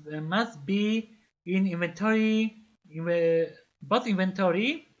must be in inventory bot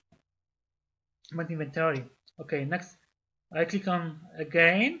inventory. Okay, next I click on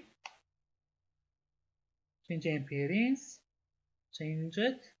again. Change appearance. Change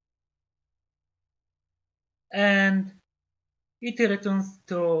it. And it returns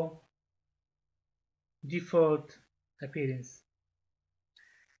to default appearance.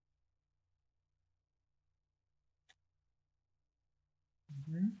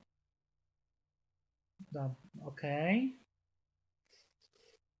 Okay.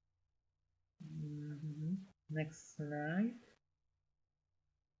 Next slide.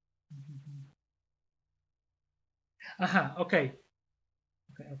 Aha, okay.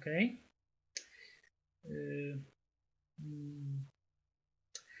 Okay.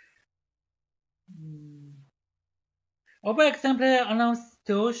 Our example allows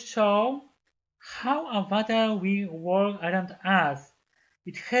to show how avatar will work around us.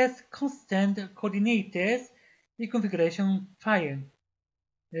 It has constant coordinates in configuration file.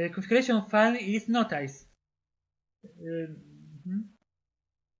 The configuration file is notice.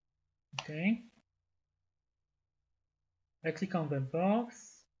 Okay. I click on the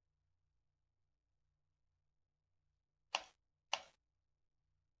box.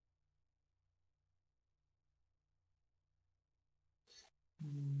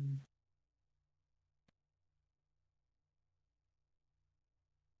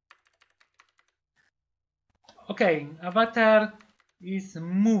 Okay, avatar is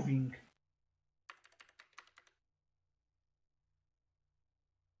moving.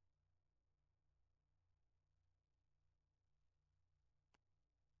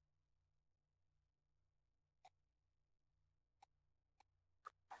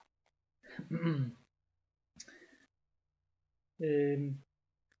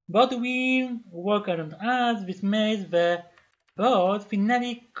 Both will walk around us, which makes the boat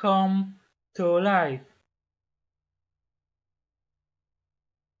finally come to life.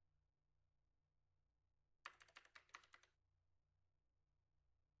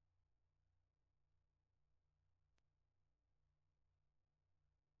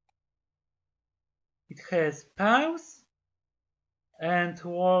 It has pause and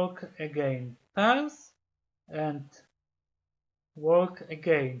walk again. Pause and walk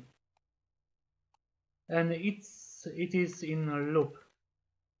again. And it is in a loop.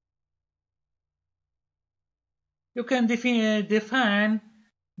 You can define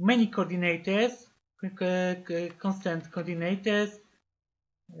many coordinators, constant coordinators,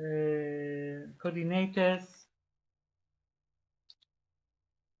 coordinators.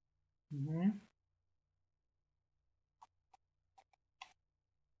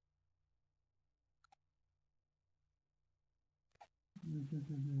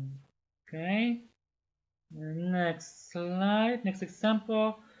 Okay. Next slide. Next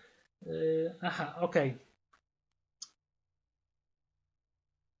example. Okay.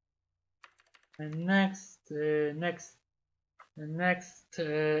 Next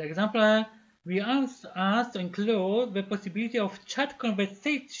example, we asked to include the possibility of chat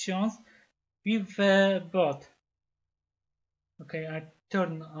conversations with the bot. Okay, I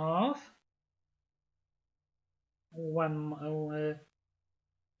turn off one moment.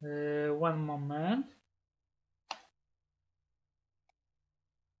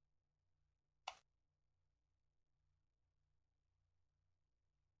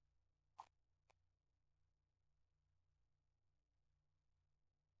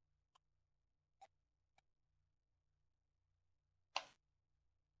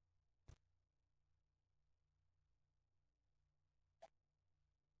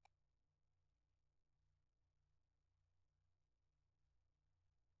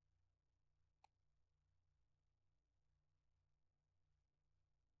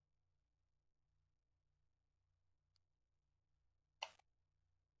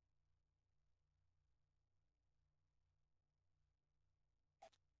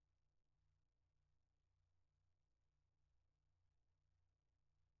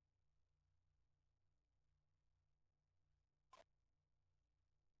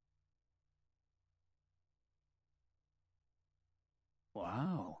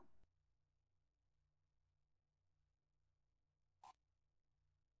 Wow.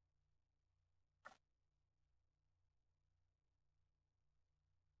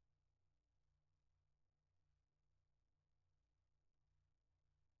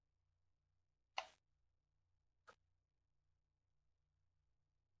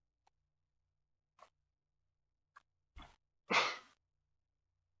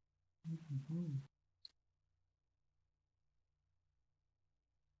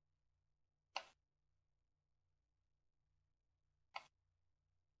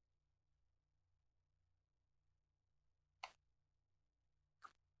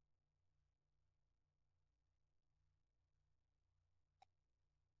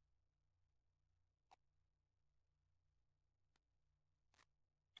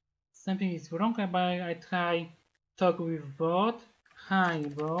 Something is wrong, but I try talk with bot. Hi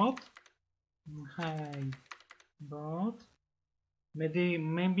bot. Hi bot.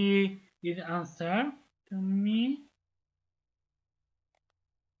 Maybe it answer to me.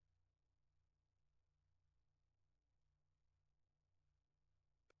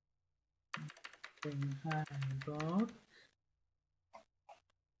 Hi bot.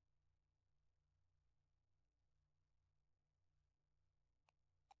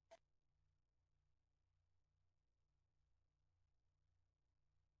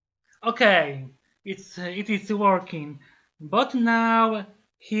 Okay, it is working. But now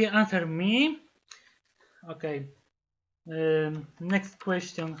he answer me. Okay. Next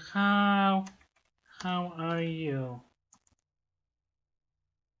question. How are you?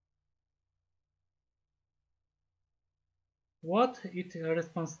 What it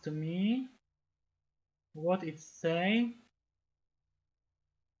responds to me? What it say?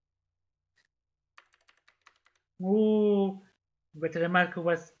 Ooh, but the remark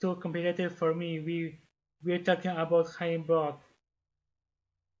was too complicated for me. We're talking about high bot.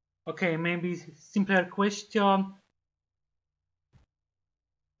 Okay, maybe simpler question.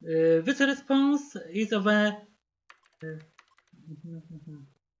 This response is of a I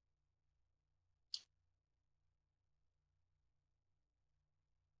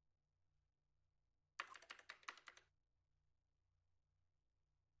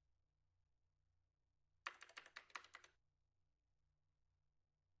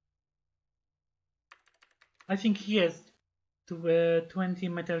think yes, to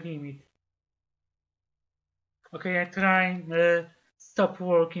 20-meter limit. Okay, I try stop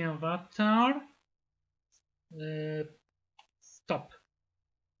working vector. Stop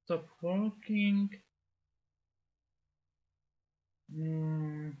working.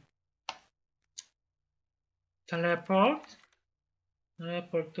 Teleport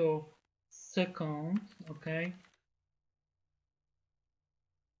to second. Okay.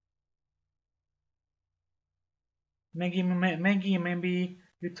 Maggie, maybe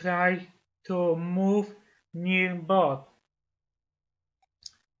you try to move near bot.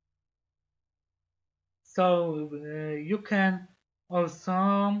 So you can also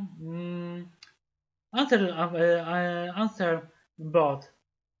answer bot.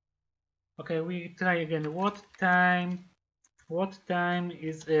 Okay, we try again. What time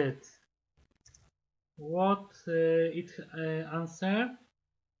is it? What it answer?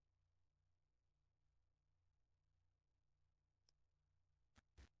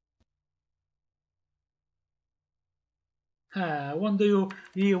 What do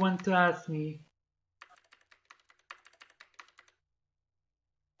you want to ask me?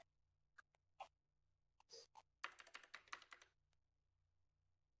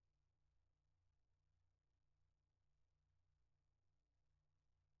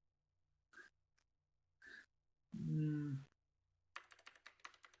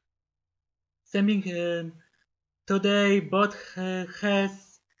 Something today bot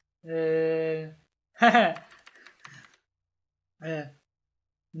has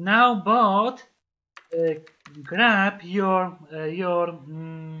now bot grab your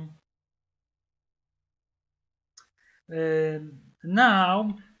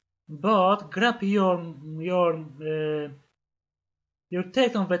now bot grab your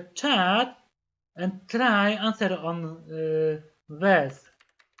text on the chat and try answer on this.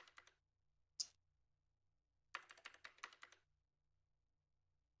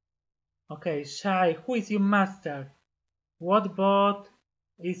 Okay, Shai, who is your master? What bot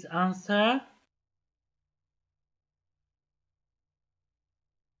is answer?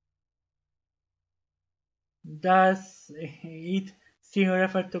 Does it still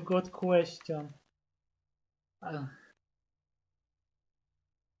refer to good question?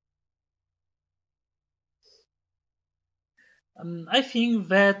 I think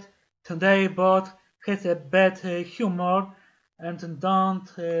that today bot has a bad humor and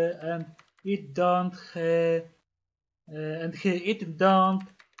it don't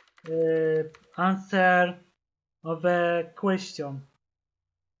answer of a question.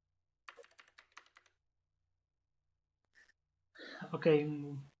 Okay.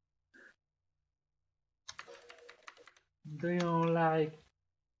 Do you like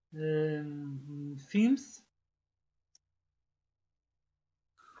films?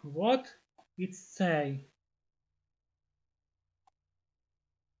 What it say?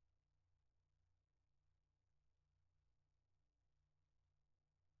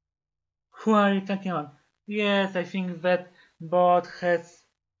 Who are you talking about? Yes, I think that bot has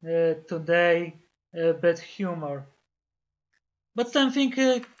today bad humor, but something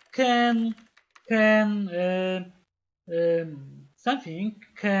can something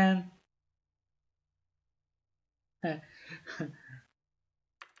can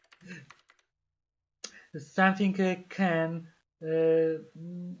something can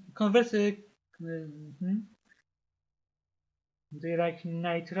converse. Do you like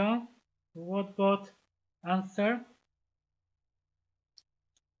Nitro? What bot answer?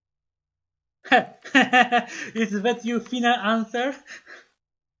 Is that your final answer?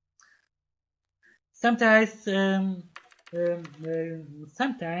 Sometimes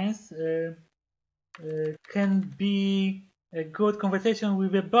sometimes can be a good conversation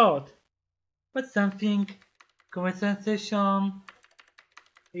with a bot, but something conversation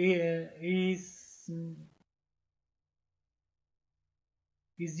is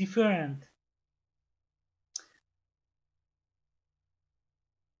different.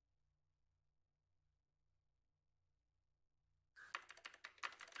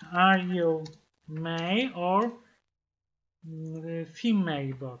 Are you male or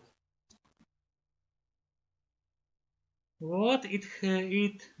female bot? What it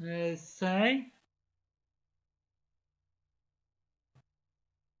say?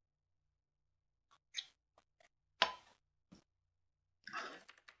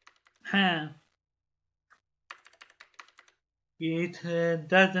 Huh. It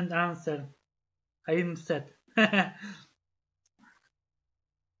doesn't answer. I am sad.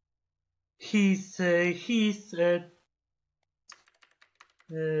 his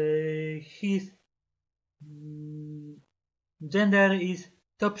gender is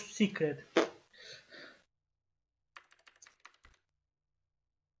top secret.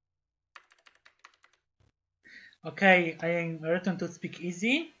 Okay, I am return to speak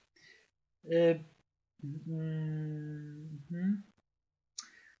easy.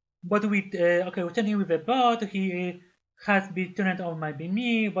 But with okay, we're talking with a bot. He has been turned on by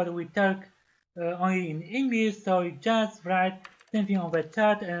me, but we talk only in English, so we just write something on the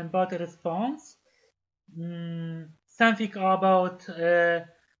chat and bot responds. Something about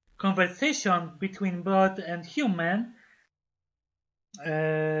conversation between bot and human.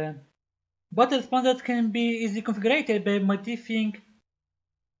 Bot responses can be easily configured by modifying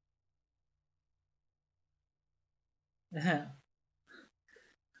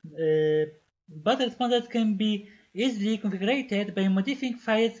bot responses can be easily configured by modifying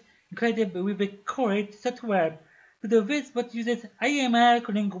files created with the correct software. To do this, bot uses AML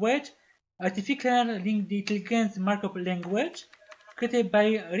language, artificial intelligence markup language, created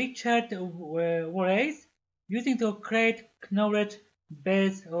by Richard Wallace, using to create knowledge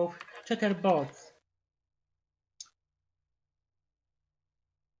base of chatterbots.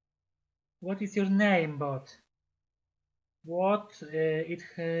 What is your name, bot? What it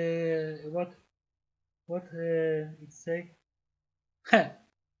say?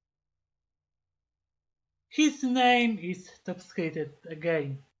 His name is obfuscated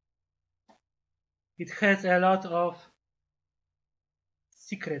again. It has a lot of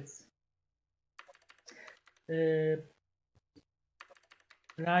secrets.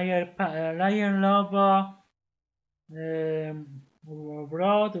 Liar Lobo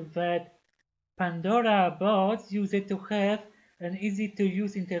wrote that Pandora bots use it to have an easy to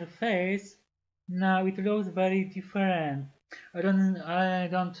use interface. Now it looks very different. I don't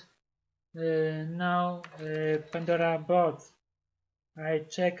know Pandora bots. I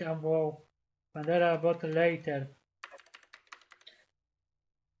check about Pandora bot later.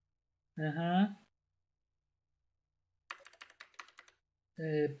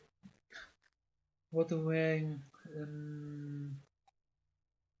 What way?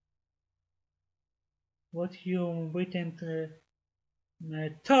 What you written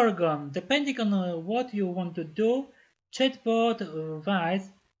Torgon. Depending on what you want to do, chatbot wise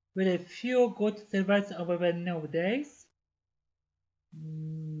with a few good servers over nowadays.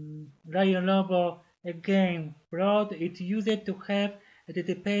 Lion Lobo again broad. It used to have a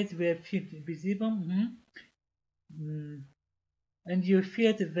database with few visible and you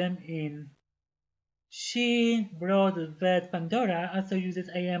fit them in. She brought that Pandora also uses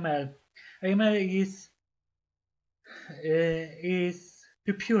AML. AML is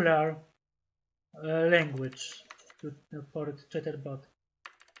popular language for chatterbot.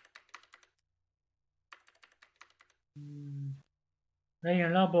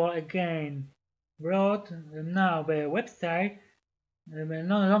 Lion Lobo again wrote now the website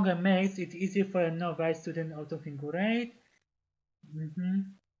no longer makes it easy for a novice student to configure.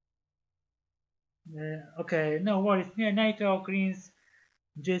 Okay, no worries. Near Nitro Greens,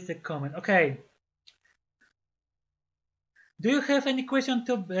 just a comment. Okay. Do you have any question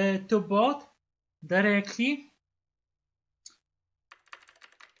to bot directly?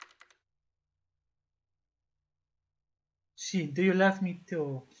 Do you love me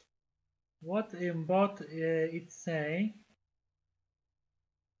too? What in bot it say?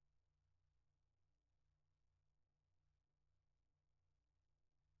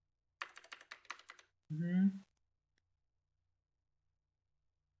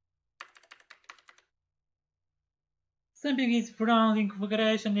 Something is wrong in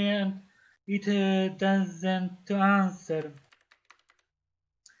configuration and it doesn't answer.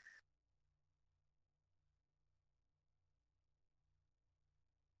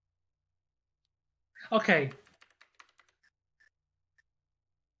 Okay.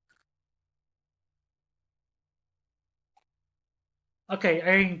 Okay,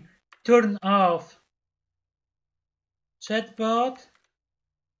 I turn off chatbot.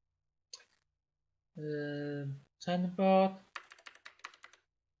 Chatbot.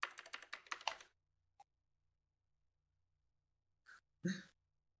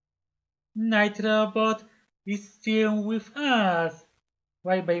 NitroBot is still with us.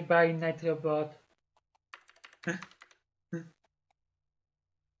 Why bye-bye NitroBot?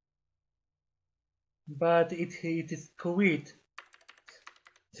 But it is quit.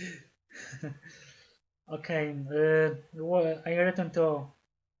 Okay, I return to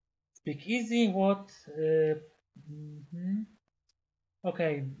speak easy. What?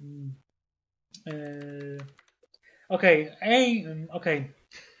 Okay. Okay.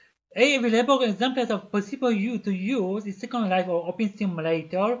 A available examples of possible to use is Second Life or Open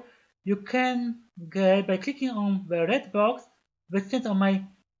Simulator. You can get by clicking on the red box that on my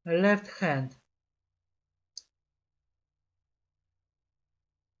left hand.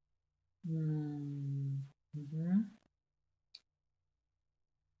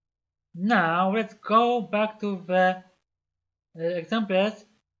 Now let's go back to the examples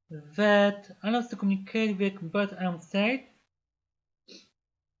that allows to communicate with both outside.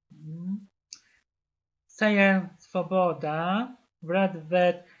 Science Svoboda read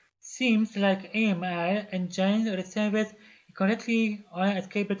that seems like AML engine received correctly or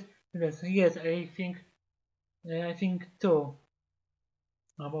escaped. Yes, I think too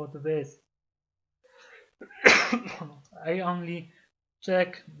about this. I only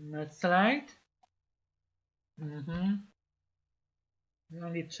check the slide. I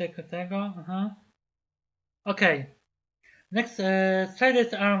only check tego. Okay. Next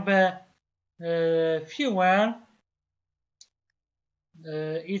slides are the fuel.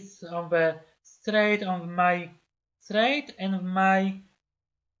 It's on the straight on my straight and my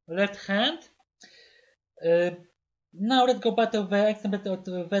left hand. Now let's go back to the example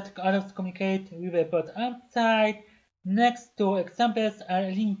that allows to communicate with the bot outside. Next two examples are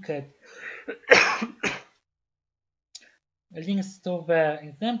linked. Links to the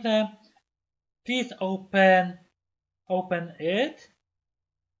example. Please open it.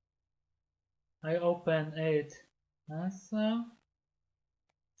 I open it. So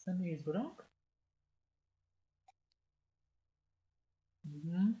something is wrong.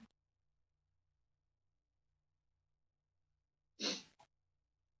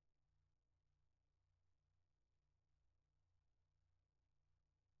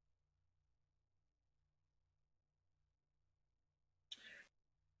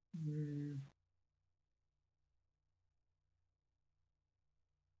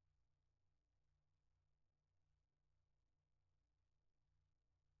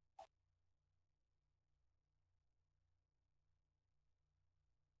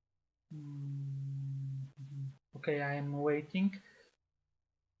 Okay, I am waiting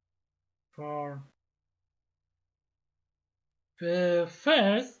for the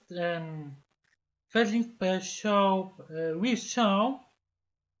first link will show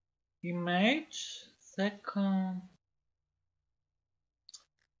image. Second,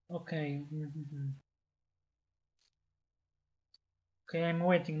 okay. Okay, I'm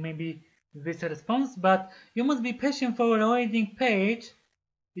waiting. Maybe this response, but you must be patient for loading page.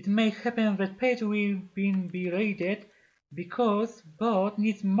 It may happen that page will be raided because bot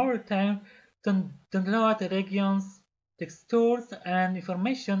needs more time to download regions, textures, and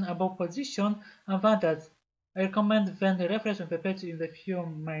information about position and avatars. I recommend then the refresh of the page in a few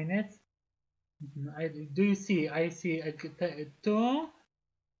minutes. Do you see? I see two.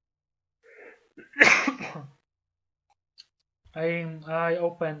 I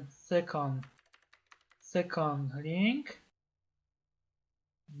open second link.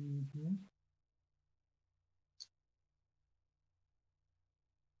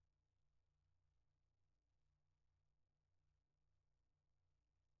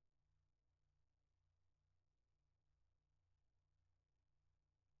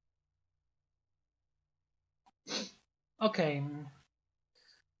 Okay.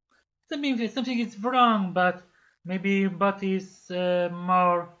 Something is wrong, but maybe bot is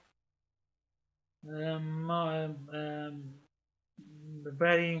more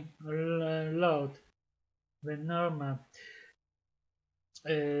very loud than normal.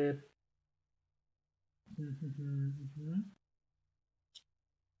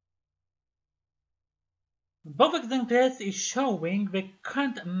 Both examples is showing the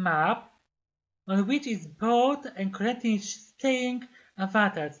current map on which is both and correctly staying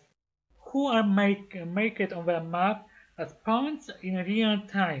avatars who are make it on the map as points in real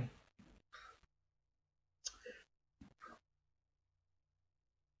time.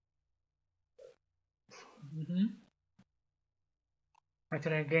 I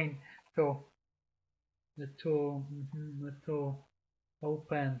try again to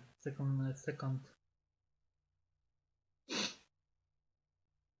open second.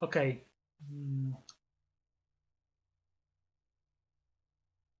 Okay.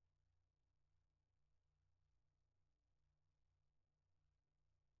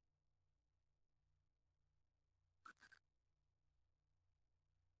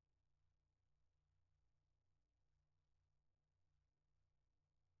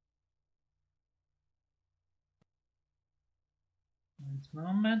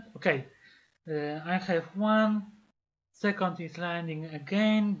 Moment. Okay. I have one second is landing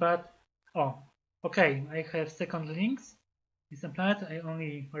again, but oh, okay, I have second links. It's applied. I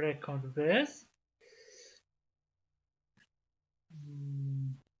only record this.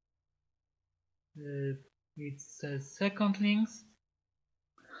 It's second links.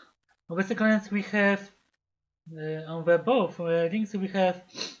 On the second links we have on the both links we have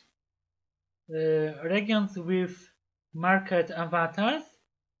regions with marked avatars.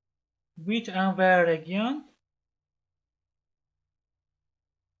 Which are the regions?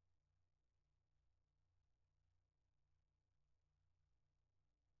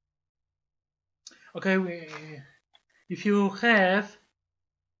 Okay, if you have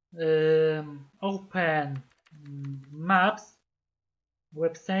open maps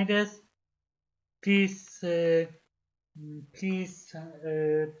websites, please please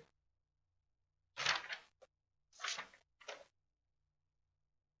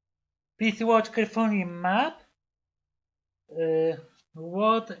watch carefully map.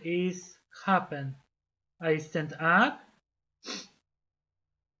 What is happen? I stand up.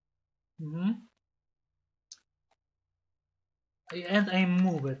 And I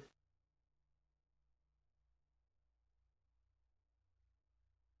move it.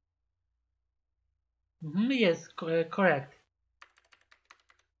 Yes, correct.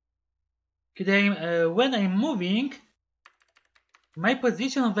 When I'm moving, my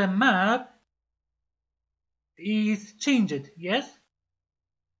position on the map is changed, yes?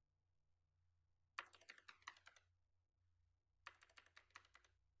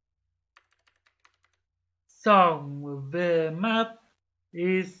 So the map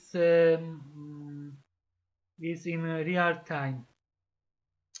is in real time.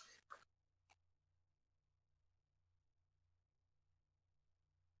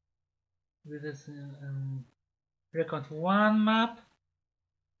 This is record one map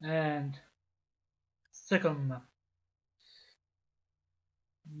and second map.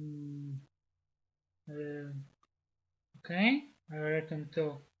 Okay, I return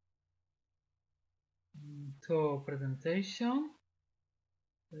to presentation.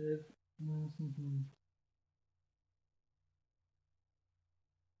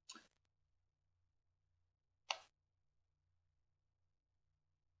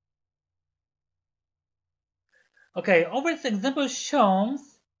 Okay, over this example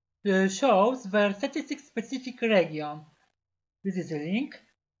shows the statistics specific region. This is a link.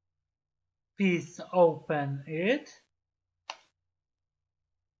 Please open it.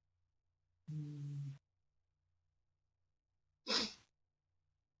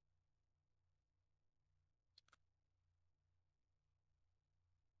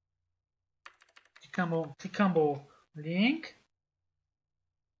 Clickable link.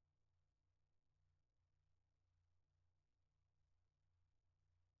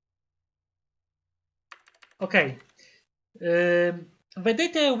 Okay. The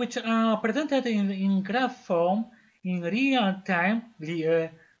data which are presented in graph form in real time,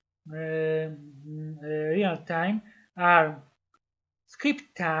 are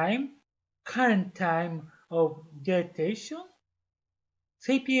script time, current time of dictation,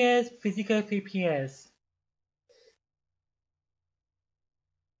 CPS, physical CPS.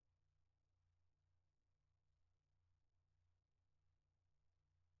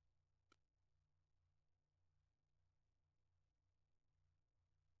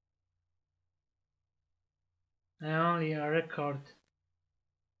 I only record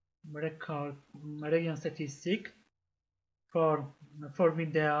region statistic for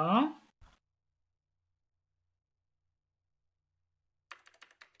video.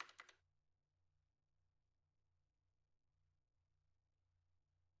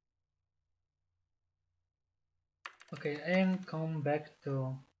 Okay, and come back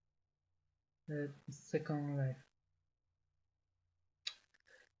to the second live.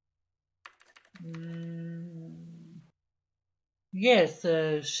 Yes,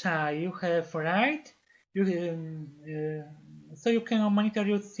 Shai, you have right. So you can monitor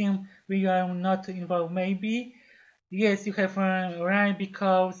your sim when you are not involved. Maybe yes, you have right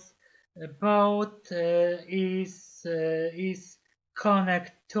because both is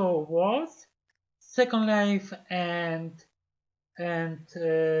connect to walls, Second Life and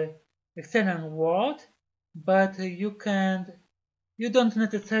external world, but you don't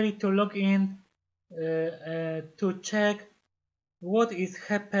necessarily to log in to check what is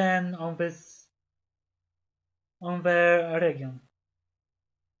happen on the region.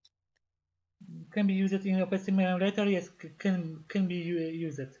 Can be used in a simulator. Yes, can be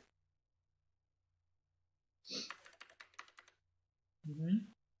used.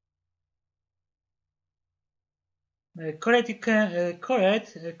 Correct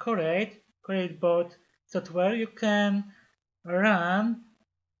both software you can run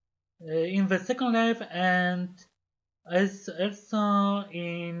in the Second Life and also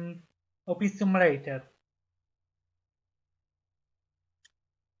in OP Simulator.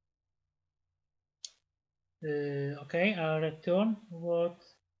 Okay, I'll return. What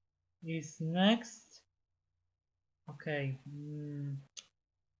is next? Okay,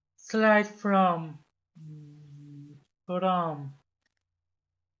 slide from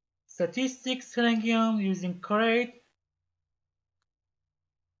statistics region using correct.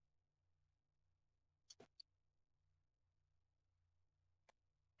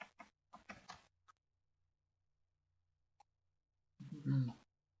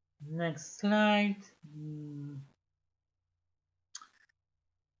 Next slide.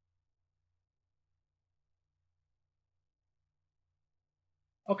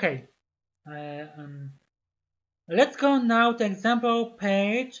 Okay. Let's go now to example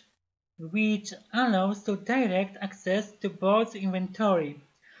page, which allows to direct access to both inventory.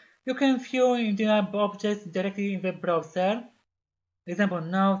 You can view individual objects directly in the browser. Example,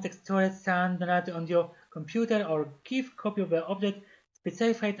 now textured sound generated on your computer or give copy of the object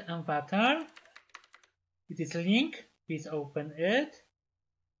specified avatar. It is link. Please open it.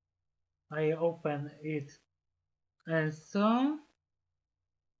 I open it and so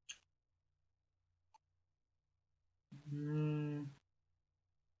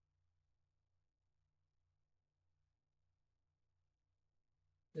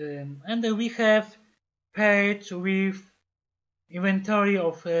and we have page with inventory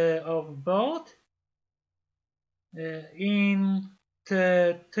of both in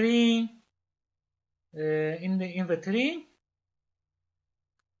the tree in the tree.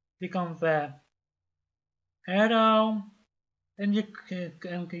 Click on the arrow and you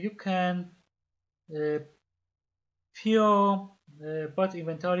can view both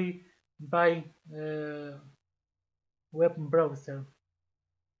inventory by web browser.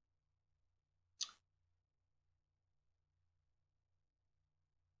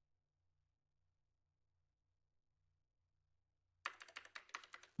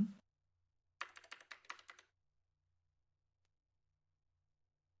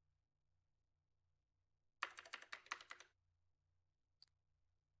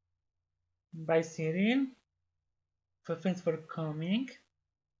 By Cyril. Thanks for coming.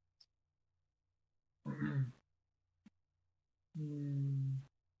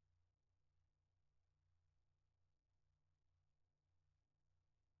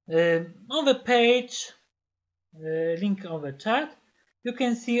 On the page, link on the chat, you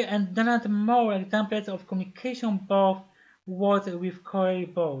can see and download more examples of communication both words with query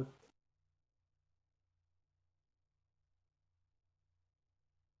both.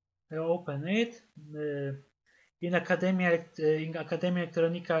 I open it in Academia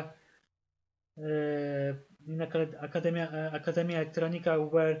Electronica. In Academia Electronica,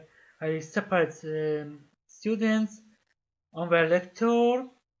 where I separate students on the lectures.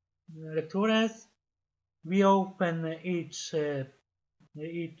 We open each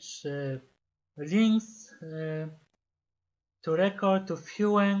links to record to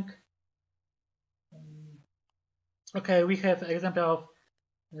viewing. Okay, we have examples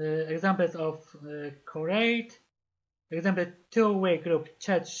of correct. Example, two-way group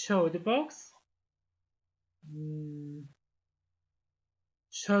chat show the box.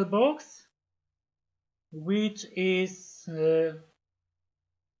 Show box, which is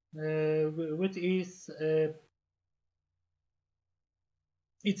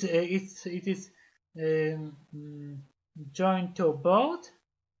it is joined to board.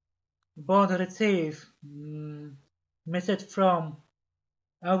 Board receive message from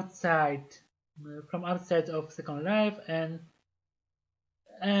outside of Second Life and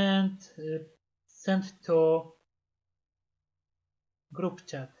sent to group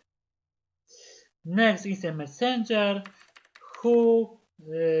chat. Next is a messenger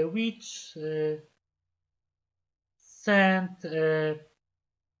which sent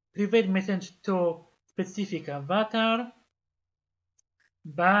private message to specific avatar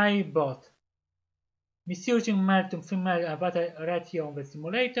by bot. Misusing male to female avatar ratio on the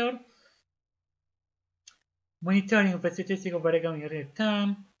simulator. Monitoring the statistic of the region in real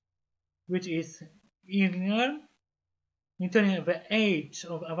time, which is linear. Monitoring the age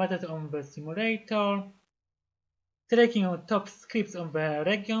of avatars on the simulator. Tracking on top scripts on the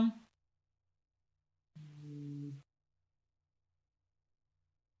region.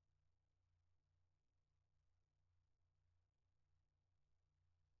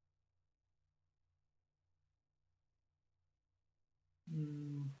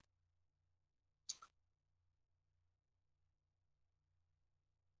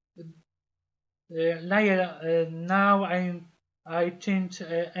 layer. Now I change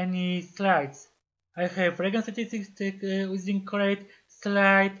any slides. I have region statistics using correct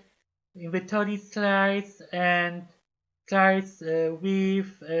slide, inventory slides, and slides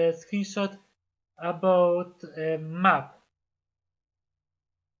with a screenshot about a map.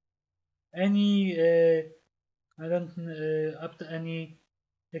 Any I don't up to any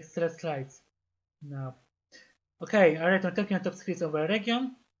extra slides now. Okay, alright, I'm talking on top screens over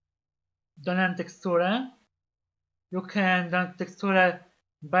region. Download texture. You can download texture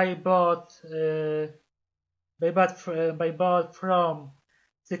by bot from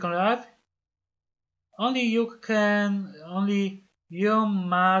Second Life. Only you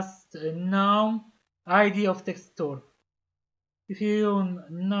must know ID of texture. If you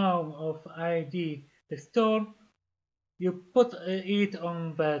know of ID texture, you put it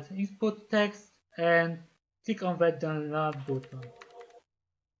on that input text and click on that download button.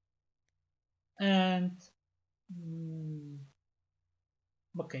 And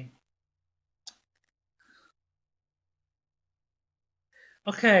okay.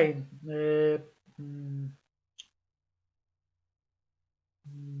 Okay.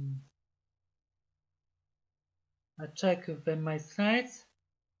 I check my slides.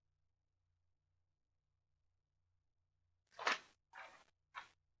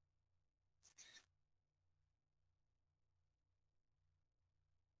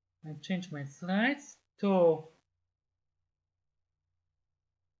 I change my slides to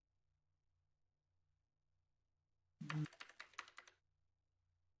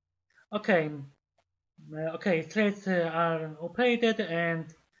okay. Okay, slides are operated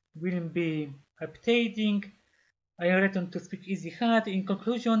and will be updating. I return to speak easy hard. In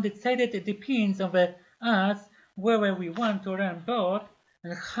conclusion, decided it depends on us whether we want to run bot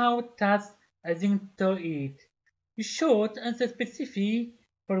and how tasks are linked to it. You should answer specifically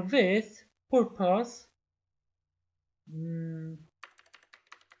for this purpose.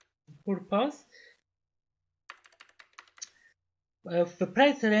 The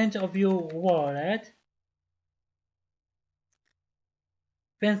price range of your wallet.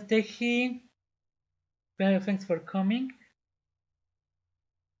 Thanks, Techi. Thanks for coming.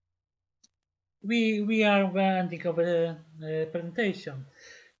 We are ending of the presentation.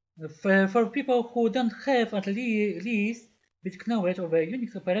 For people who don't have at least basic knowledge of a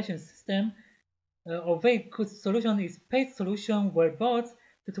Unix operation system, a very good solution is paid solution where bots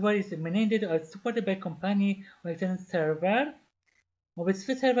software is managed or supported by company or external server. With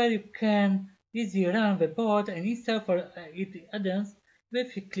this server, you can easily run the bot and install for it add-ons with a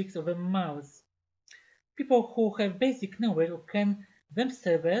few clicks of a mouse. People who have basic knowledge can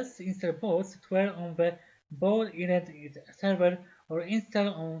themselves install bot software on the bot internet server or install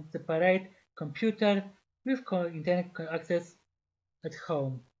on separate computer with internet access at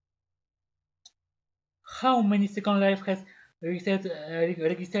home. How many Second Life has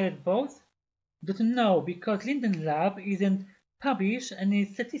registered bots? Don't know because Linden Lab isn't published any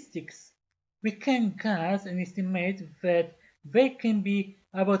statistics. We can guess and estimate that there can be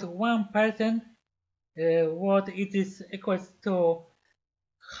about 1%, what it is equals to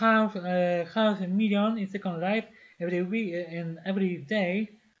half a million in Second Life every week and every day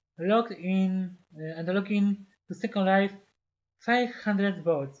logged in and login to Second Life 500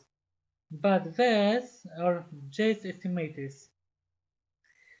 bots. But these are just estimates.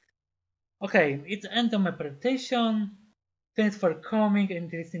 Okay, it's end of my presentation. Thanks for coming and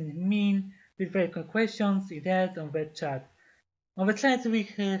interested in me. With very good questions, ideas on the chat. On the chat we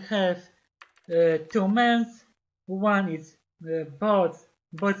have 2 men's. One is bots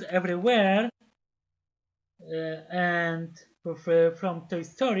everywhere, and from Toy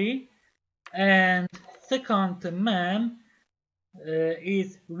Story. And second meme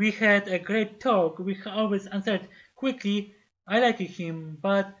is we had a great talk. We always answered quickly. I like him,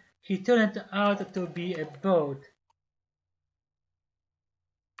 but he turned out to be a bot.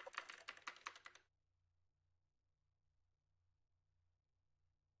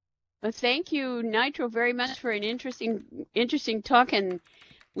 Well, thank you, Nitro, very much for an interesting talk, and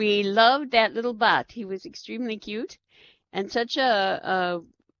we loved that little bot. He was extremely cute, and such a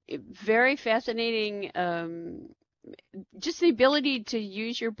very fascinating. Just the ability to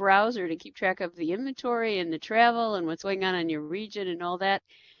use your browser to keep track of the inventory and the travel and what's going on in your region and all that.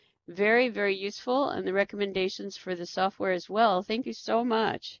 Very, very useful, and the recommendations for the software as well. Thank you so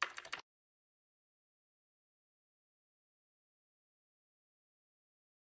much.